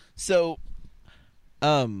 So,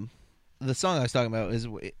 the song I was talking about is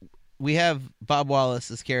we have Bob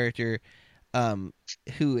Wallace's character,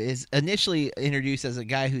 who is initially introduced as a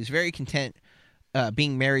guy who's very content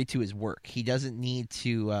being married to his work. He doesn't need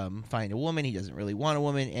to find a woman. He doesn't really want a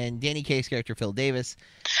woman. And Danny Kaye's character, Phil Davis,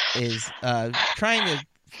 is trying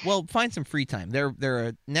to find some free time.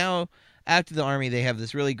 They're now after the Army. They have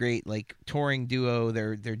this really great like touring duo.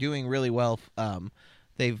 They're doing really well.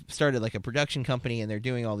 They've started like a production company, and they're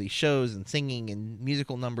doing all these shows and singing and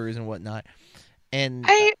musical numbers and whatnot. And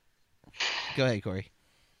go ahead, Corey.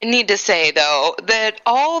 I need to say though that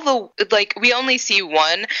we only see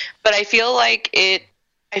one, but I feel like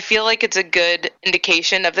it's a good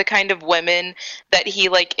indication of the kind of women that he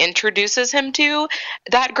like introduces him to.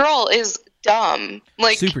 That girl is dumb,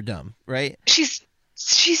 like super dumb, right?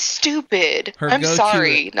 She's stupid. I'm go-to-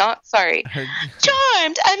 sorry, not sorry.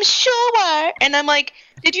 Charmed, I'm sure. And I'm like,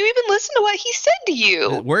 did you even listen to what he said to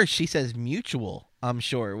you? Worse, she says mutual, I'm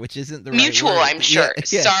sure, which isn't the mutual, right word. I'm sure.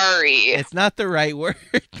 Yeah. Sorry. It's not the right word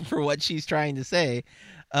for what she's trying to say.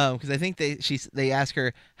 Because I think they ask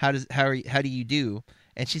her, how do you do?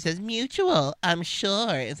 And she says, mutual, I'm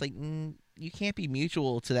sure. It's like, you can't be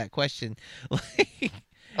mutual to that question.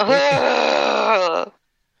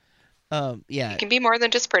 Yeah. It can be more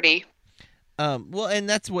than just pretty. Well, and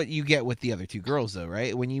that's what you get with the other two girls, though,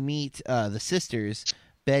 right? When you meet the sisters,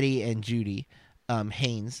 Betty and Judy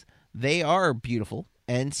Haynes, they are beautiful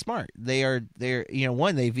and smart. They're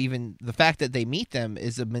the fact that they meet them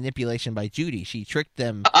is a manipulation by Judy. She tricked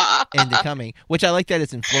them into coming, which I like that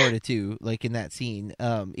it's in Florida too, like in that scene.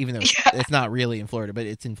 Even though it's not really in Florida, but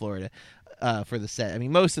it's in Florida. For the set. I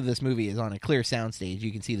mean, most of this movie is on a clear soundstage.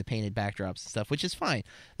 You can see the painted backdrops and stuff, which is fine.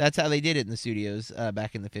 That's how they did it in the studios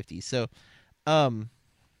back in the 50s. So,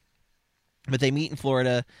 but they meet in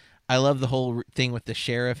Florida. I love the whole thing with the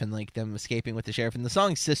sheriff and like them escaping with the sheriff. And the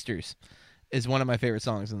song "Sisters" is one of my favorite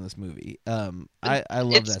songs in this movie. I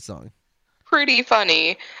love that song. Pretty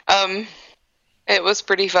funny. It was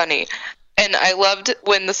pretty funny, and I loved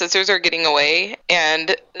when the sisters are getting away,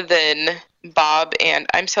 and then Bob and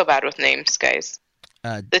I'm so bad with names, guys.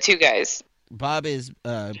 The two guys. Bob is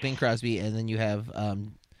Bing Crosby, and then you have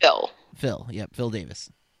Phil. Yep, Phil Davis.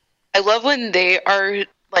 I love when they are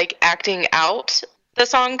like acting out the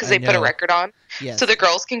song because they put a record on, so the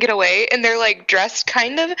girls can get away, and they're like dressed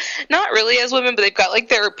kind of not really as women, but they've got like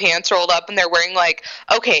their pants rolled up, and they're wearing like.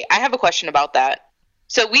 Okay, I have a question about that.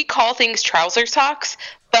 So we call things trouser socks,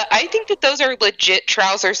 but I think that those are legit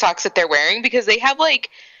trouser socks that they're wearing because they have like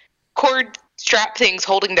cord strap things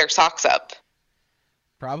holding their socks up.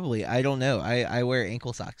 Probably. I don't know. I wear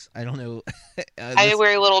ankle socks. I don't know. I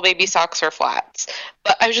wear little baby socks or flats.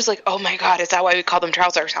 But I was just like, oh my God, is that why we call them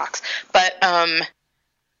trouser socks? But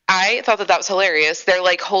I thought that was hilarious. They're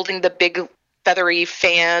like holding the big feathery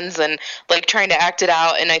fans and like trying to act it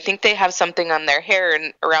out. And I think they have something on their hair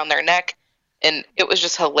and around their neck. And it was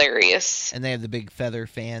just hilarious. And they have the big feather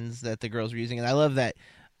fans that the girls were using. And I love that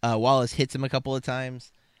Wallace hits him a couple of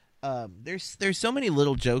times. There's so many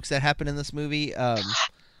little jokes that happen in this movie.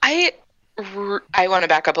 I want to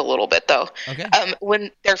back up a little bit though. Okay.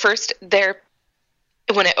 When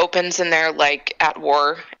when it opens and they're like at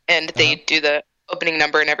war and they do the opening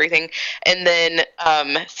number and everything, and then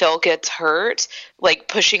Phil gets hurt,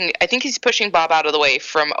 like I think he's pushing Bob out of the way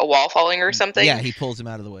from a wall falling or something. Yeah, he pulls him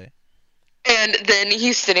out of the way. And then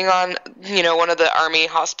he's sitting on, one of the army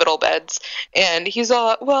hospital beds, and he's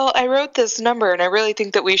all, well, I wrote this number, and I really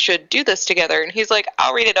think that we should do this together. And he's like,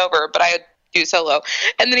 I'll read it over, but I do solo.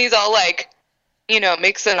 And then he's all like,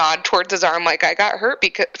 makes a nod towards his arm, like, I got hurt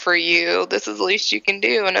for you. This is the least you can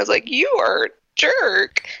do. And I was like, you are a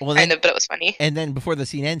jerk. Well, then, but it was funny. And then before the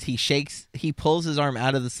scene ends, he pulls his arm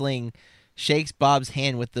out of the sling, shakes Bob's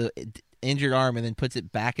hand with the injured arm, and then puts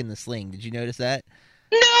it back in the sling. Did you notice that?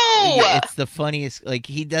 No! Yeah, it's the funniest. Like,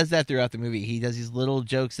 he does that throughout the movie. He does these little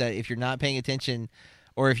jokes that if you're not paying attention,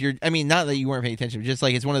 or if you're, not that you weren't paying attention, but just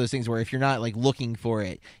like it's one of those things where if you're not like looking for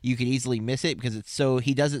it, you could easily miss it because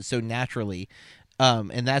he does it so naturally.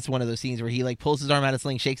 And that's one of those scenes where he like pulls his arm out of the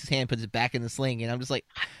sling, shakes his hand, puts it back in the sling, and I'm just like,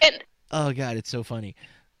 oh God, it's so funny.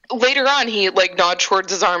 Later on, he like nods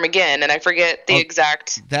towards his arm again, and I forget the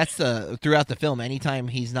exact. That's throughout the film. Anytime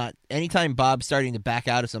Bob's starting to back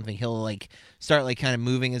out of something, he'll like start like kind of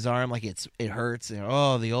moving his arm like it hurts. And,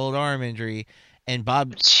 the old arm injury, and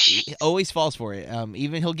Bob always falls for it.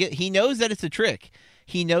 Even he knows that it's a trick.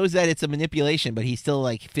 He knows that it's a manipulation, but he still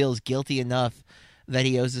like feels guilty enough that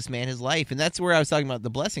he owes this man his life. And that's where I was talking about the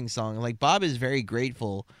blessing song. Like, Bob is very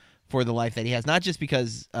grateful for the life that he has, not just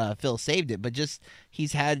because Phil saved it, but just he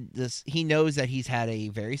knows that he's had a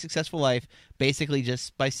very successful life basically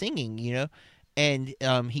just by singing, and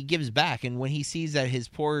he gives back. And when he sees that his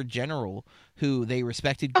poor general, who they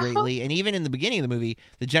respected greatly, and even in the beginning of the movie,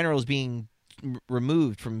 the general is being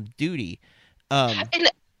removed from duty. And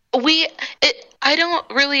I don't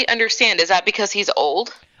really understand. Is that because he's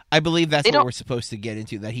old? I believe that's what we're supposed to get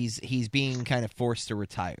into, that he's being kind of forced to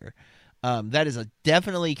retire. That is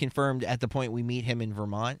definitely confirmed at the point we meet him in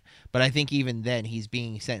Vermont, but I think even then he's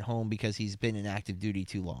being sent home because he's been in active duty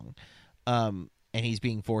too long, and he's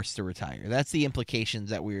being forced to retire. That's the implications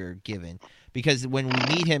that we're given, because when we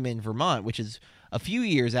meet him in Vermont, which is a few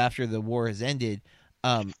years after the war has ended,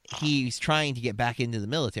 he's trying to get back into the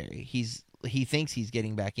military. He thinks he's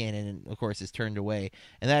getting back in, and of course is turned away.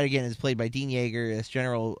 And that again is played by Dean Yeager as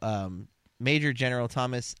Major General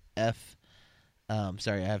Thomas F.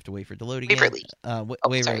 Sorry, I have to wait for it to load again. Waverly.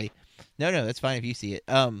 Waverly. Sorry. No, that's fine if you see it.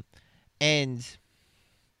 I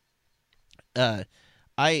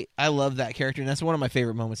love that character, and that's one of my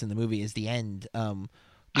favorite moments in the movie is the end.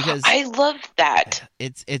 Because I love that.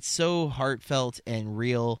 It's so heartfelt and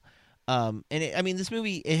real. This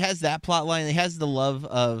movie, it has that plot line. It has the love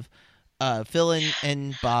of Phil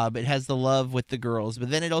and Bob. It has the love with the girls, but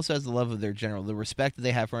then it also has the love of their general, the respect that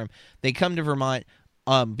they have for him. They come to Vermont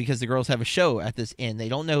because the girls have a show at this inn. They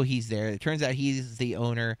don't know he's there. It turns out he's the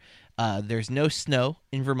owner. There's no snow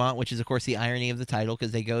in Vermont, which is, of course, the irony of the title,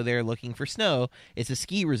 because they go there looking for snow. It's a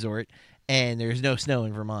ski resort, and there's no snow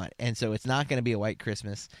in Vermont, and so it's not going to be a white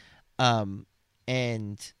Christmas. Because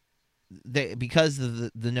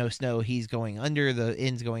of the no snow, he's going under, the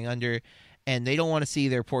inn's going under, and they don't want to see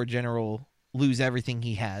their poor general lose everything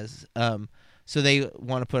he has. So they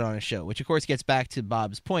want to put on a show, which, of course, gets back to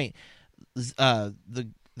Bob's point. The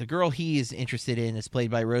girl he is interested in is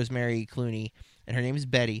played by Rosemary Clooney, and her name is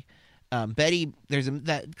Betty. Betty, there's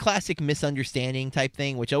that classic misunderstanding type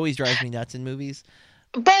thing, which always drives me nuts in movies.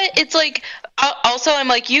 But it's like, also, I'm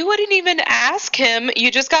like, you wouldn't even ask him.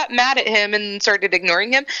 You just got mad at him and started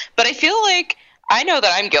ignoring him. But I feel like I know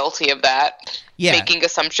that I'm guilty of that. Yeah. Making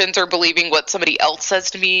assumptions or believing what somebody else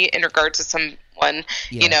says to me in regards to someone,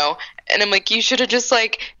 And I'm like, you should have just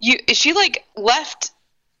she left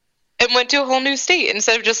and went to a whole new state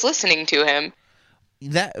instead of just listening to him.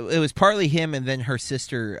 That it was partly him, and then her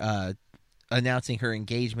sister announcing her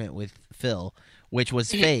engagement with Phil, which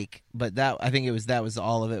was fake. But that was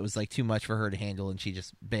all of it. It was like too much for her to handle, and she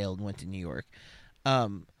just bailed and went to New York.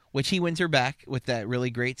 Which he wins her back with that really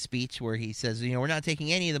great speech where he says, we're not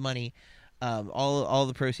taking any of the money. All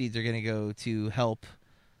the proceeds are going to go to help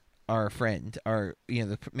our friend,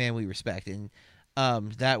 the man we respect, and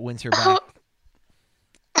that wins her back.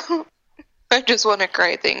 I just want to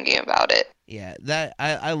cry thinking about it. Yeah, that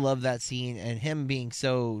I love that scene, and him being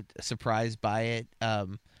so surprised by it.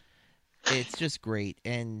 It's just great,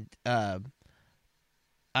 and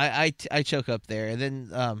I choke up there. And then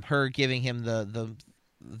her giving him the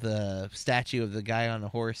statue of the guy on a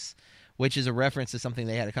horse, which is a reference to something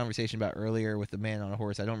they had a conversation about earlier with the man on a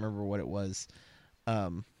horse. I don't remember what it was.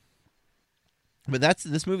 But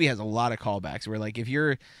this movie has a lot of callbacks where, like,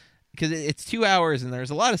 because it's 2 hours and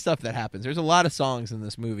there's a lot of stuff that happens. There's a lot of songs in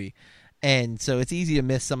this movie, and so it's easy to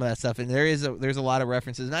miss some of that stuff. And there's a lot of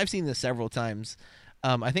references, and I've seen this several times.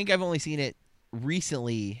 I think I've only seen it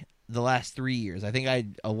recently, the last 3 years. I think I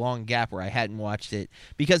had a long gap where I hadn't watched it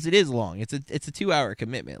because it is long. It's a 2 hour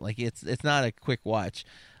commitment. Like it's not a quick watch.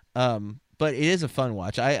 But but it is a fun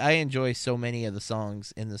watch. I enjoy so many of the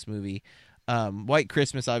songs in this movie. White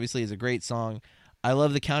Christmas obviously is a great song. I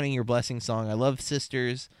love the Counting Your Blessings song. I love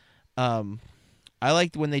Sisters. I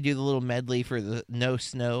liked when they do the little medley for the No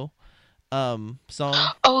Snow song.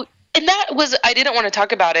 Oh, and that was, I didn't want to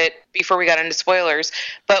talk about it before we got into spoilers,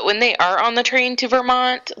 but when they are on the train to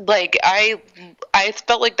Vermont, like I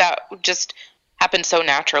felt like that just happened so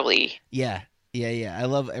naturally. Yeah. I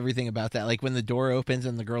love everything about that. Like when the door opens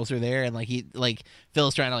and the girls are there, and like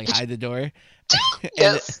Phil's trying to like hide the door.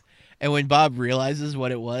 Yes. And when Bob realizes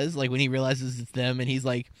what it was, like when he realizes it's them, and he's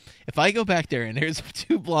like, "If I go back there and there's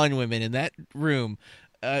 2 blonde women in that room,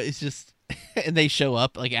 it's just," and they show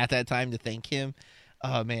up like at that time to thank him.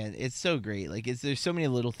 Oh man, it's so great. Like there's so many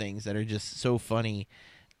little things that are just so funny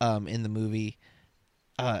in the movie.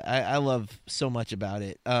 I love so much about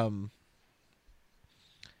it.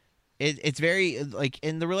 It's very like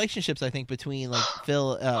in the relationships, I think, between like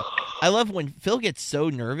Phil. I love when Phil gets so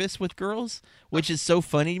nervous with girls, which is so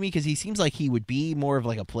funny to me because he seems like he would be more of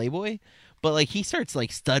like a playboy, but like he starts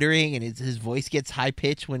like stuttering and his voice gets high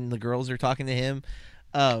pitched when the girls are talking to him.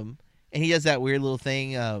 And he does that weird little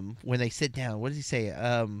thing when they sit down. What does he say?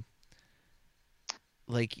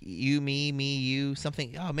 Like you, me, you,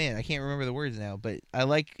 something. Oh man, I can't remember the words now. But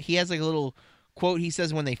he has like a little quote he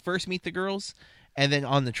says when they first meet the girls. And then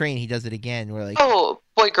on the train, he does it again. Where like, oh,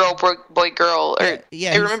 boy, girl, or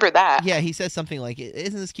yeah, I remember that. Yeah, he says something like,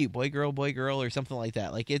 "Isn't this cute, boy, girl," or something like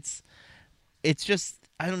that. Like it's just,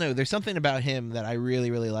 I don't know. There's something about him that I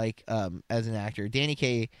really, really like as an actor. Danny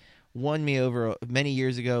Kaye won me over many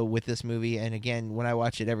years ago with this movie, and again, when I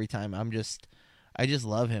watch it every time, I just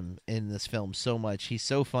love him in this film so much. He's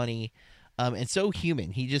so funny, and so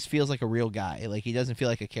human. He just feels like a real guy. Like he doesn't feel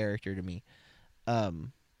like a character to me.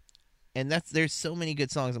 And there's so many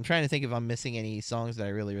good songs. I'm trying to think if I'm missing any songs that I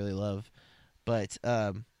really, really love. But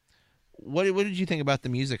what did you think about the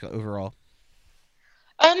music overall?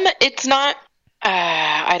 It's not.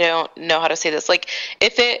 I don't know how to say this. Like,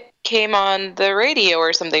 if it came on the radio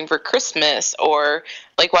or something for Christmas, or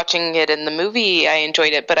like watching it in the movie, I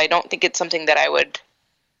enjoyed it. But I don't think it's something that I would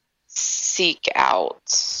seek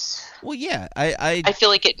out. Well, yeah, I feel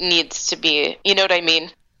like it needs to be. You know what I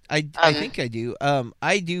mean? I think I do.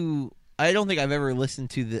 I do. I don't think I've ever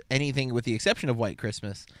listened to anything with the exception of White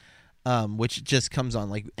Christmas, which just comes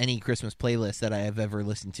on like any Christmas playlist that I have ever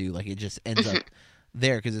listened to. Like it just ends up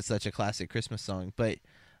there because it's such a classic Christmas song. But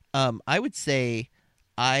I would say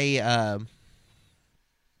I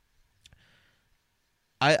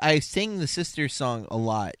sing the Sisters song a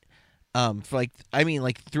lot. For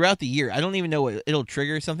like throughout the year. I don't even know what it'll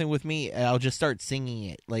trigger something with me, and I'll just start singing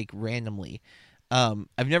it like randomly.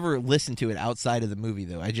 I've never listened to it outside of the movie,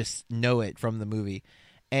 though. I just know it from the movie.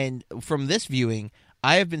 And from this viewing,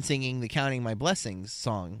 I have been singing the Counting My Blessings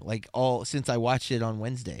song, like since I watched it on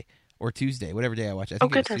Wednesday or Tuesday, whatever day I watched it. I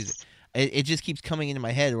think it was Tuesday. It just keeps coming into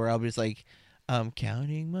my head where I'll be just like,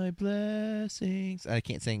 counting my blessings. I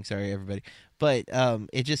can't sing, sorry, everybody. But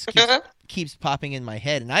it just keeps popping in my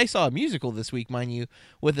head. And I saw a musical this week, mind you,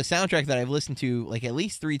 with a soundtrack that I've listened to like at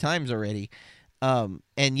least 3 times already. And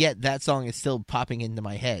yet that song is still popping into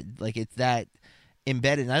my head. Like it's that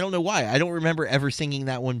embedded. And I don't know why. I don't remember ever singing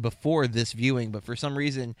that one before this viewing, but for some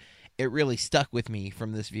reason it really stuck with me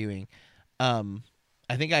from this viewing.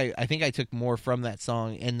 I think I took more from that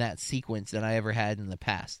song in that sequence than I ever had in the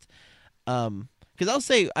past. Because I'll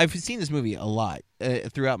say I've seen this movie a lot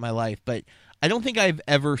throughout my life, but I don't think I've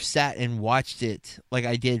ever sat and watched it like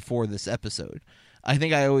I did for this episode. I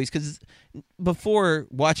think I always, because before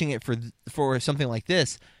watching it for something like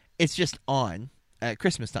this, it's just on at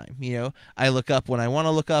Christmas time. You know, I look up when I want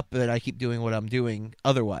to look up, but I keep doing what I'm doing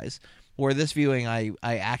otherwise. Where this viewing, I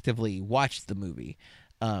actively watched the movie.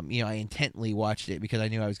 I intently watched it because I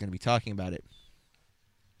knew I was going to be talking about it.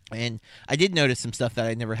 And I did notice some stuff that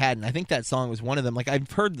I never had, and I think that song was one of them. Like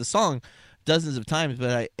I've heard the song dozens of times,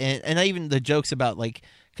 but I even the jokes about like,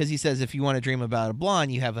 because he says if you want to dream about a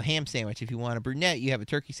blonde, you have a ham sandwich. If you want a brunette, you have a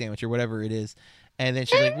turkey sandwich or whatever it is. And then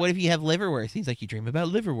she's like, "What if you have liverwurst?" He's like, "You dream about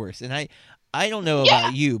liverwurst." And I don't know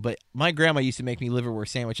about you, but my grandma used to make me liverwurst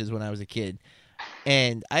sandwiches when I was a kid.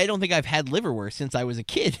 And I don't think I've had liverwurst since I was a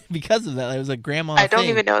kid because of that. It was a grandma I don't thing.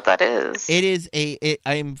 even know what that is. It is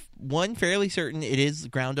I'm fairly certain it is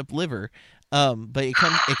ground up liver. But it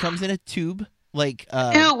comes in a tube like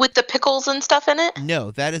Ew, with the pickles and stuff in it? No,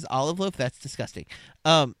 that is olive loaf. That's disgusting.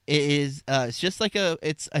 It is it's just like I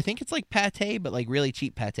think it's like pate, but like really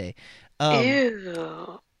cheap pate.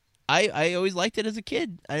 Ew. I always liked it as a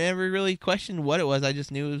kid. I never really questioned what it was. I just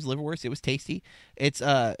knew it was liverwurst. It was tasty. It's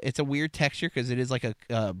a weird texture because it is like a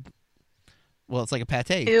it's like a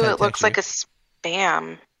pate. Ew, it looks like a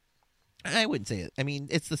Spam. I wouldn't say it. I mean,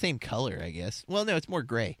 it's the same color, I guess. Well, no, it's more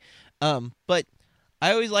gray. But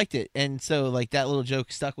I always liked it, and so like that little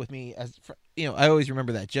joke stuck with me I always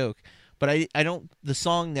remember that joke. But I don't. The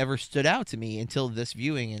song never stood out to me until this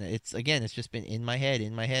viewing, and it's just been in my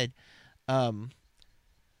head.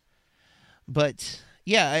 But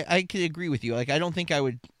yeah, I could agree with you. Like, I don't think I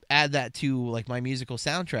would add that to like my musical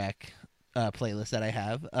soundtrack playlist that I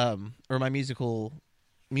have, or my musicals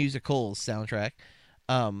soundtrack.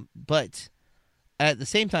 But at the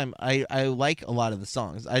same time, I like a lot of the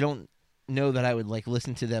songs. I don't know that I would like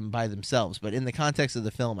listen to them by themselves, but in the context of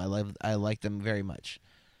the film, I like them very much.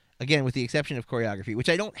 Again, with the exception of choreography, which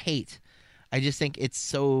I don't hate. I just think it's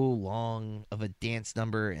so long of a dance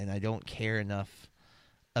number, and I don't care enough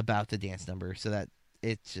about the dance number, so that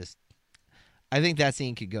it's just. I think that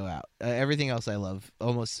scene could go out. Everything else I love.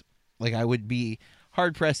 Almost like I would be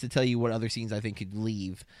hard pressed to tell you what other scenes I think could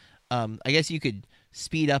leave. I guess you could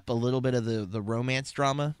speed up a little bit of the romance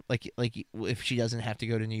drama, like if she doesn't have to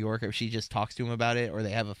go to New York, or if she just talks to him about it, or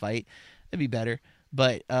they have a fight, that'd be better.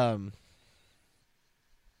 But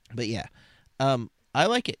yeah, I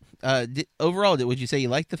like it. Overall, would you say you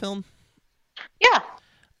liked the film? Yeah.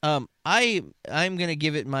 I'm gonna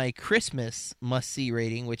give it my Christmas must-see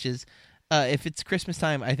rating, which is, if it's Christmas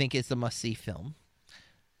time, I think it's a must-see film.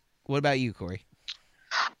 What about you, Corey?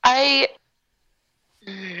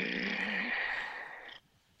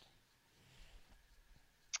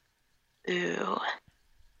 Ooh.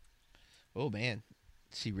 Oh man,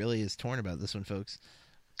 she really is torn about this one, folks.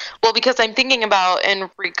 Well, because I'm thinking about in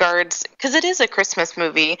regards, because it is a Christmas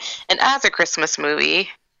movie, and as a Christmas movie,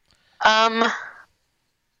 I'm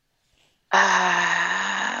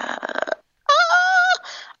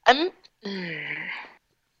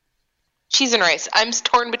cheese and rice. I'm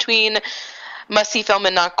torn between must-see film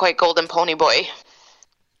and Not Quite Golden Pony Boy.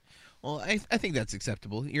 Well, I think that's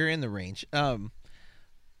acceptable. You're in the range.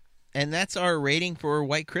 And that's our rating for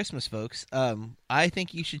White Christmas, folks. I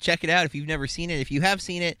think you should check it out if you've never seen it. If you have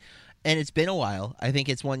seen it and it's been a while, I think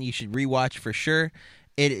it's one you should rewatch for sure.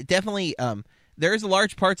 It definitely there's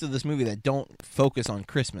large parts of this movie that don't focus on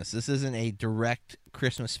Christmas. This isn't a direct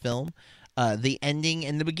Christmas film. The ending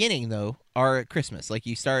and the beginning, though, are at Christmas. Like,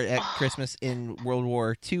 you start at Christmas in World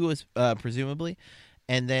War II, presumably,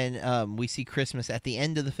 and then we see Christmas at the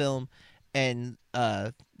end of the film, and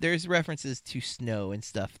there's references to snow and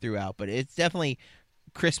stuff throughout, but it's definitely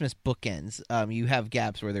Christmas bookends. You have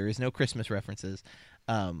gaps where there is no Christmas references,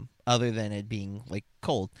 other than it being, like,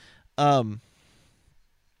 cold. But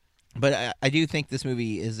I do think this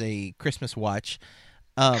movie is a Christmas watch.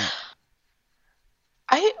 I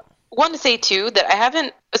want to say, too, that I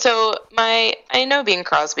haven't... So, I know Bing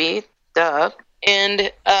Crosby, duh,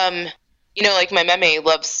 and, like, my meme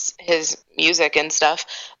loves his music and stuff,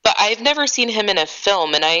 but I've never seen him in a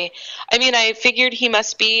film, and I figured he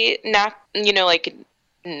must be,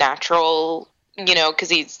 natural, because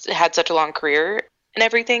he's had such a long career and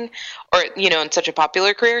everything, or, and such a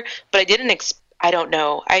popular career, but I didn't I don't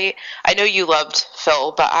know. I know you loved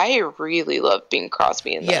Phil, but I really love Bing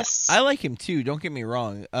Crosby in this. I like him too. Don't get me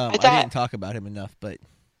wrong. I didn't talk about him enough, but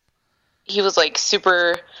he was like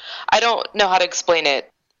super. I don't know how to explain it.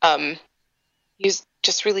 He was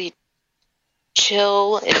just really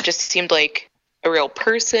chill, and it just seemed like a real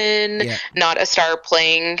person, not a star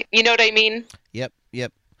playing. You know what I mean? Yep.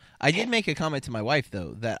 I did make a comment to my wife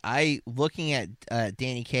though that looking at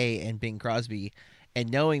Danny Kaye and Bing Crosby. And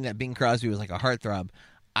knowing that Bing Crosby was like a heartthrob,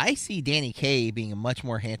 I see Danny Kaye being a much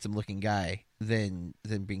more handsome-looking guy than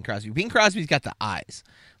Bing Crosby. Bing Crosby's got the eyes.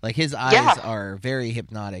 Like, his eyes are very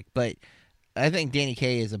hypnotic. But I think Danny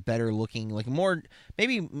Kaye is a better-looking, like, more,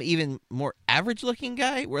 maybe even more average-looking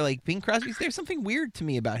guy, where, like, Bing Crosby's, there's something weird to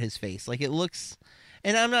me about his face. Like, it looks,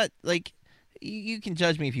 and I'm not, like, you can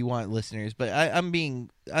judge me if you want, listeners, but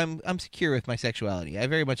I'm secure with my sexuality. I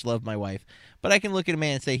very much love my wife, but I can look at a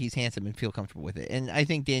man and say he's handsome and feel comfortable with it. And I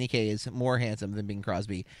think Danny Kaye is more handsome than Bing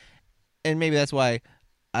Crosby, and maybe that's why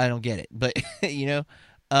I don't get it. But I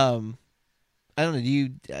don't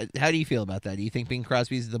know. How do you feel about that? Do you think Bing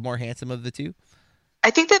Crosby is the more handsome of the two?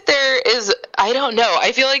 I think that there is. I don't know.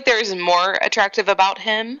 I feel like there's more attractive about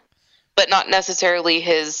him, but not necessarily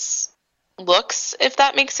his looks, if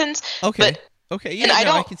that makes sense. Okay. Okay, yeah,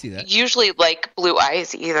 I can see that. Usually like blue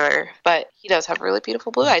eyes either, but he does have really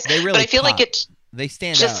beautiful blue eyes. They really but I feel pop. like they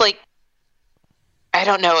stand just out. Like, I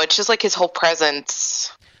don't know, it's just like his whole presence.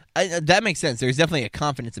 That makes sense. There's definitely a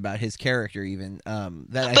confidence about his character, even.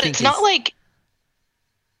 But it's not like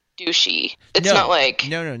douchey. It's not like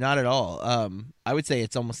no, not at all. I would say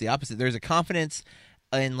it's almost the opposite. There's a confidence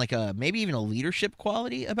and like maybe even a leadership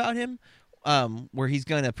quality about him, where he's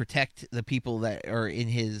going to protect the people that are in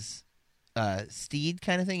his steed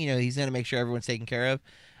kind of thing. He's going to make sure everyone's taken care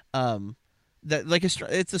of. That like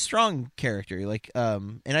it's a strong character,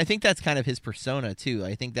 and I think that's kind of his persona too.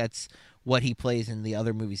 I think that's what he plays in the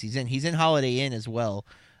other movies he's in. He's in Holiday Inn as well,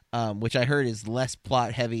 which I heard is less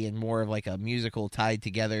plot heavy and more of like a musical tied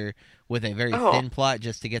together with a very thin plot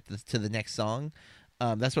just to get to the next song.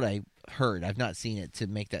 That's what I heard. I've not seen it to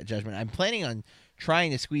make that judgment. I'm planning on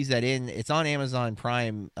trying to squeeze that in. It's on Amazon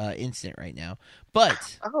Prime Instant right now,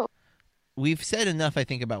 but we've said enough, I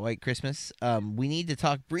think, about White Christmas. We need to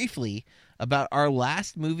talk briefly about our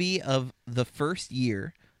last movie of the first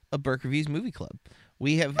year of Burke Reviews Movie Club.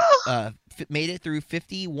 We have made it through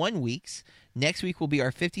 51 weeks. Next week will be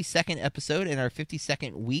our 52nd episode and our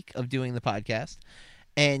 52nd week of doing the podcast.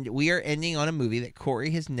 And we are ending on a movie that Corey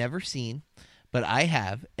has never seen, but I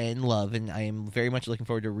have and love, and I am very much looking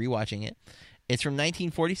forward to rewatching it. It's from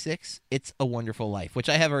 1946. It's A Wonderful Life, which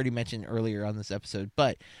I have already mentioned earlier on this episode,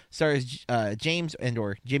 but stars James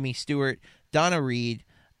or Jimmy Stewart, Donna Reed,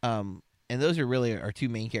 and those are really our two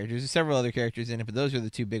main characters. There's several other characters in it, but those are the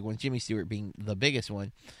two big ones, Jimmy Stewart being the biggest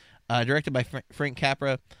one. Directed by Frank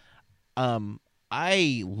Capra.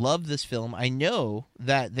 I love this film. I know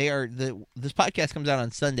that this podcast comes out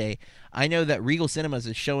on Sunday. I know that Regal Cinemas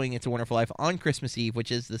is showing It's a Wonderful Life on Christmas Eve,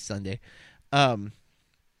 which is this Sunday.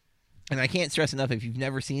 And I can't stress enough, if you've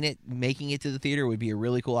never seen it, making it to the theater would be a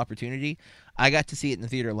really cool opportunity. I got to see it in the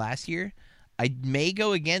theater last year. I may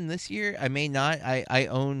go again this year. I may not. I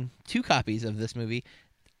own 2 copies of this movie,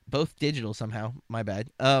 both digital somehow. My bad.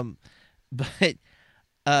 But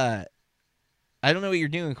I don't know what you're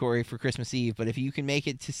doing, Corey, for Christmas Eve, but if you can make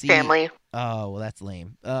it to see family. Oh, well, that's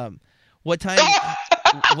lame. What time?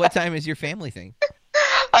 What time is your family thing?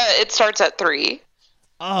 It starts at 3.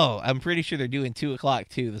 Oh, I'm pretty sure they're doing 2:00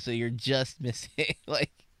 too, so you're just missing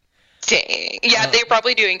Dang. Yeah, they're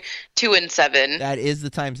probably doing 2 and 7. That is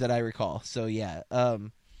the times that I recall. So yeah,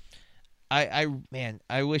 I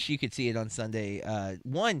wish you could see it on Sunday. I'd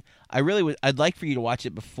like for you to watch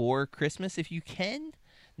it before Christmas if you can.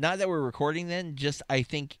 Not that we're recording then, just I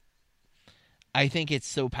think it's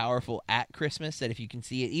so powerful at Christmas that if you can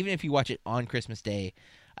see it, even if you watch it on Christmas Day,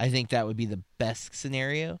 I think that would be the best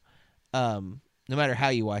scenario. No matter how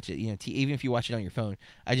you watch it, even if you watch it on your phone,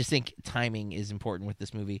 I just think timing is important with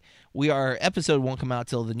this movie. Our episode won't come out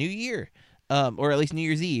till the new year, or at least New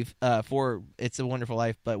Year's Eve, for It's a Wonderful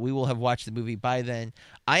Life, but we will have watched the movie by then.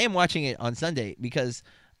 I am watching it on Sunday because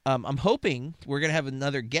I'm hoping we're going to have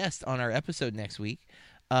another guest on our episode next week.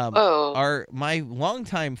 My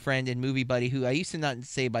longtime friend and movie buddy, who I used to not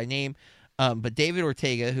say by name, but David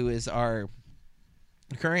Ortega, who is our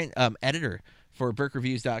current editor for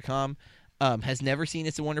BurkeReviews.com, has never seen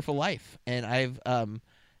It's a Wonderful Life, and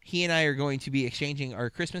he and I are going to be exchanging our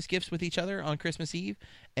Christmas gifts with each other on Christmas Eve,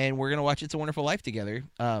 and we're going to watch It's a Wonderful Life together.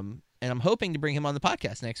 And I'm hoping to bring him on the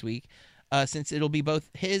podcast next week, since it'll be both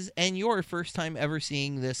his and your first time ever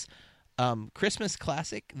seeing this Christmas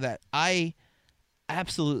classic that I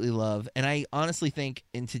absolutely love. And I honestly think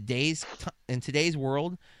in today's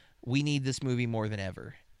world, we need this movie more than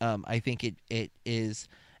ever. I think it is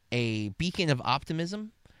a beacon of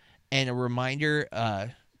optimism and a reminder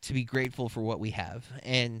to be grateful for what we have.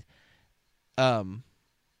 And I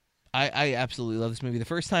absolutely love this movie. The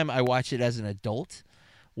first time I watched it as an adult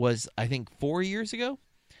was, I think, 4 years ago,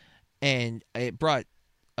 and it brought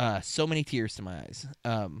so many tears to my eyes,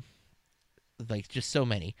 just so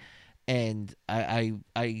many. And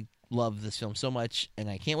I love this film so much, and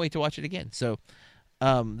I can't wait to watch it again. So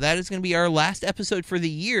that is going to be our last episode for the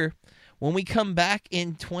year. When we come back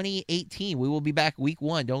in 2018, we will be back week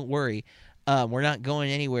 1. Don't worry. We're not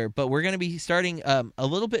going anywhere, but we're going to be starting a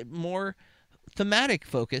little bit more thematic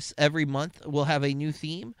focus every month. We'll have a new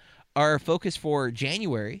theme. Our focus for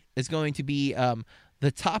January is going to be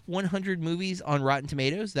the top 100 movies on Rotten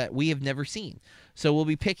Tomatoes that we have never seen. So we'll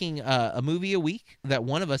be picking a movie a week that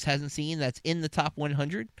one of us hasn't seen that's in the top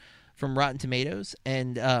 100 from Rotten Tomatoes,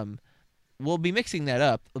 and we'll be mixing that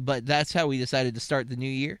up, but that's how we decided to start the new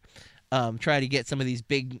year. Try to get some of these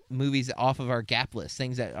big movies off of our gap list,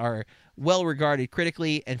 things that are well regarded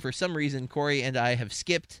critically, and for some reason Corey and I have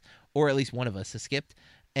skipped, or at least one of us has skipped,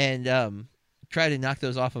 and try to knock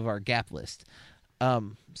those off of our gap list.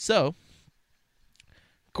 So,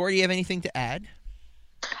 Corey, do you have anything to add?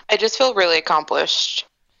 I just feel really accomplished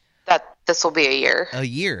that this will be a year. A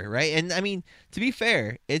year, right? And I mean, to be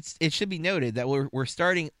fair, it should be noted that we're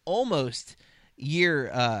starting almost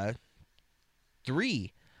year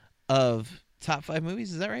 3 of top 5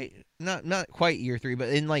 movies. Is that right? Not quite year 3, but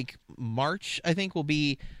in March, I think will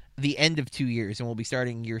be the end of 2 years, and we'll be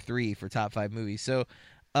starting year 3 for top 5 movies. So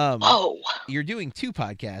You're doing 2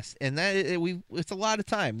 podcasts, and it's a lot of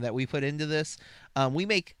time that we put into this. We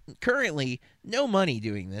make currently no money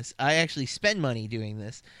doing this. I actually spend money doing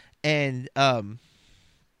this, and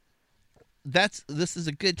this is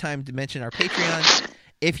a good time to mention our Patreon.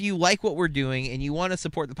 If you like what we're doing and you want to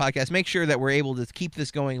support the podcast, make sure that we're able to keep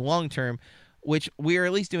this going long term, which we are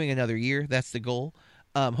at least doing another year. That's the goal.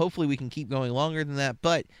 Hopefully we can keep going longer than that,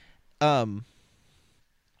 but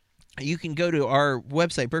you can go to our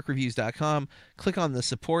website, burkreviews.com, click on the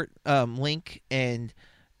support link, and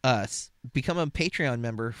become a Patreon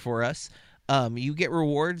member for us. You get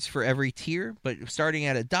rewards for every tier, but starting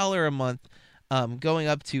at $1 a month, going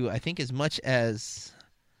up to, I think, as much as...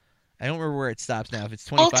 I don't remember where it stops now. If it's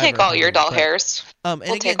 25, we'll take all your doll hairs.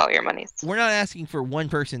 We'll take all your monies. We're not asking for one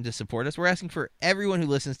person to support us. We're asking for everyone who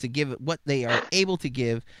listens to give what they are able to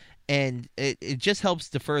give, and it just helps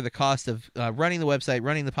defer the cost of running the website,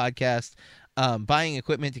 running the podcast, buying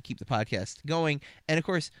equipment to keep the podcast going. And, of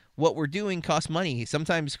course, what we're doing costs money.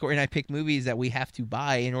 Sometimes Corey and I pick movies that we have to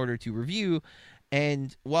buy in order to review,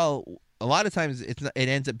 and while a lot of times it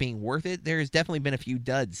ends up being worth it, there's definitely been a few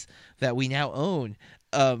duds that we now own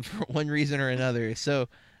for one reason or another. So,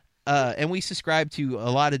 and we subscribe to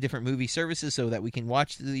a lot of different movie services so that we can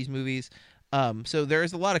watch these movies. So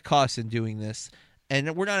there's a lot of costs in doing this.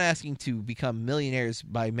 And we're not asking to become millionaires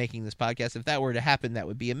by making this podcast. If that were to happen, that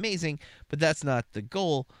would be amazing. But that's not the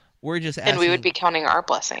goal. We're just asking. And we would be counting our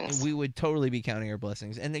blessings. We would totally be counting our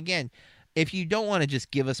blessings. And again, if you don't want to just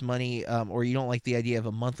give us money, or you don't like the idea of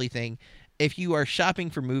a monthly thing, if you are shopping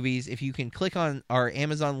for movies, if you can click on our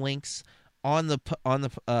Amazon links on the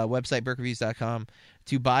website, burkreviews.com,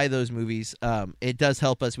 to buy those movies, it does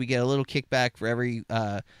help us. We get a little kickback for every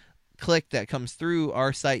click that comes through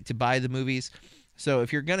our site to buy the movies. So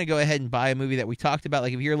if you're going to go ahead and buy a movie that we talked about,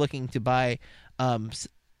 like if you're looking to buy Brawl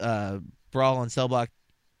on Cell Block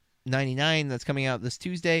 99 that's coming out this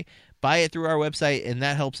Tuesday, buy it through our website, and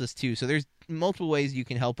that helps us too. So there's multiple ways you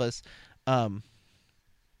can help us. And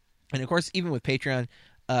of course, even with Patreon,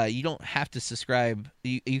 you don't have to subscribe.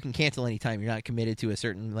 You can cancel anytime. You're not committed to a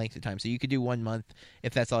certain length of time. So you could do 1 month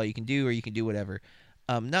if that's all you can do, or you can do whatever.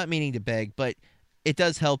 Not meaning to beg, but it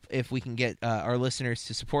does help if we can get our listeners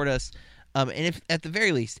to support us. And if, at the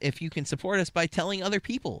very least, if you can support us by telling other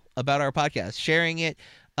people about our podcast, sharing it,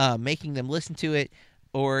 making them listen to it,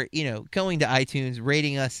 or, going to iTunes,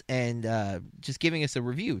 rating us, and just giving us a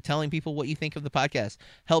review, telling people what you think of the podcast,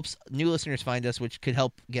 helps new listeners find us, which could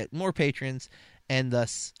help get more patrons and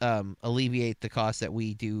thus alleviate the costs that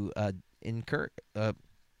we do incur.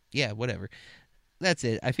 Yeah, whatever. That's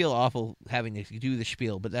it. I feel awful having to do the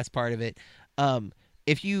spiel, but that's part of it.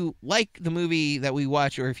 If you like the movie that we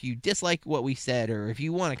watch, or if you dislike what we said, or if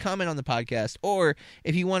you want to comment on the podcast, or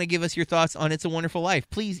if you want to give us your thoughts on It's a Wonderful Life,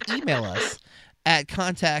 please email us at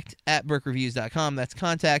contact@burkreviews.com. That's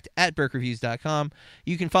contact@burkreviews.com.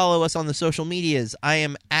 You can follow us on the social medias. I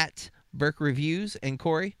am at BurkReviews, and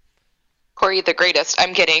Corey? Corey the Greatest.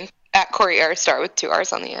 I'm kidding. At Corey Airstar with 2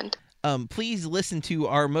 R's on the end. Please listen to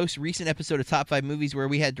our most recent episode of Top 5 Movies, where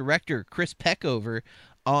we had director Chris Peckover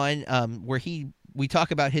on, where we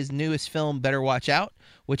talk about his newest film, Better Watch Out,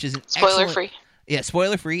 which is an spoiler-free. Yeah,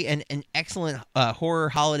 spoiler-free, and an excellent horror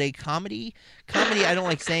holiday comedy. Comedy I don't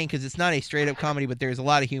like saying because it's not a straight-up comedy, but there's a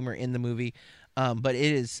lot of humor in the movie. But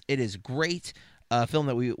it is great. Film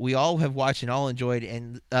that we all have watched and all enjoyed,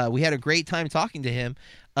 and we had a great time talking to him.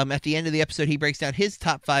 At the end of the episode, he breaks down his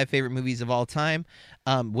top 5 favorite movies of all time,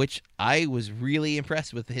 which I was really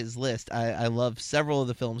impressed with his list. I love several of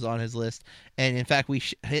the films on his list, and in fact,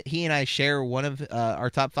 he and I share one of our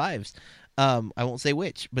top 5s. I won't say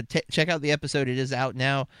which, but check out the episode. It is out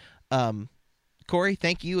now. Corey,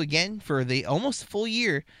 thank you again for the almost full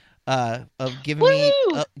year of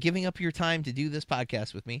giving up your time to do this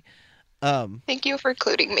podcast with me. Thank you for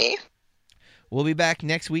including me. We'll be back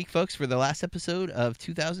next week, folks, for the last episode of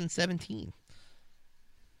 2017.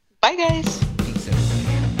 Bye, guys. Peace out.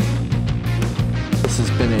 This has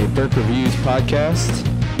been a Burk Reviews podcast.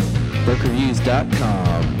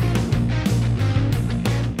 BurkReviews.com.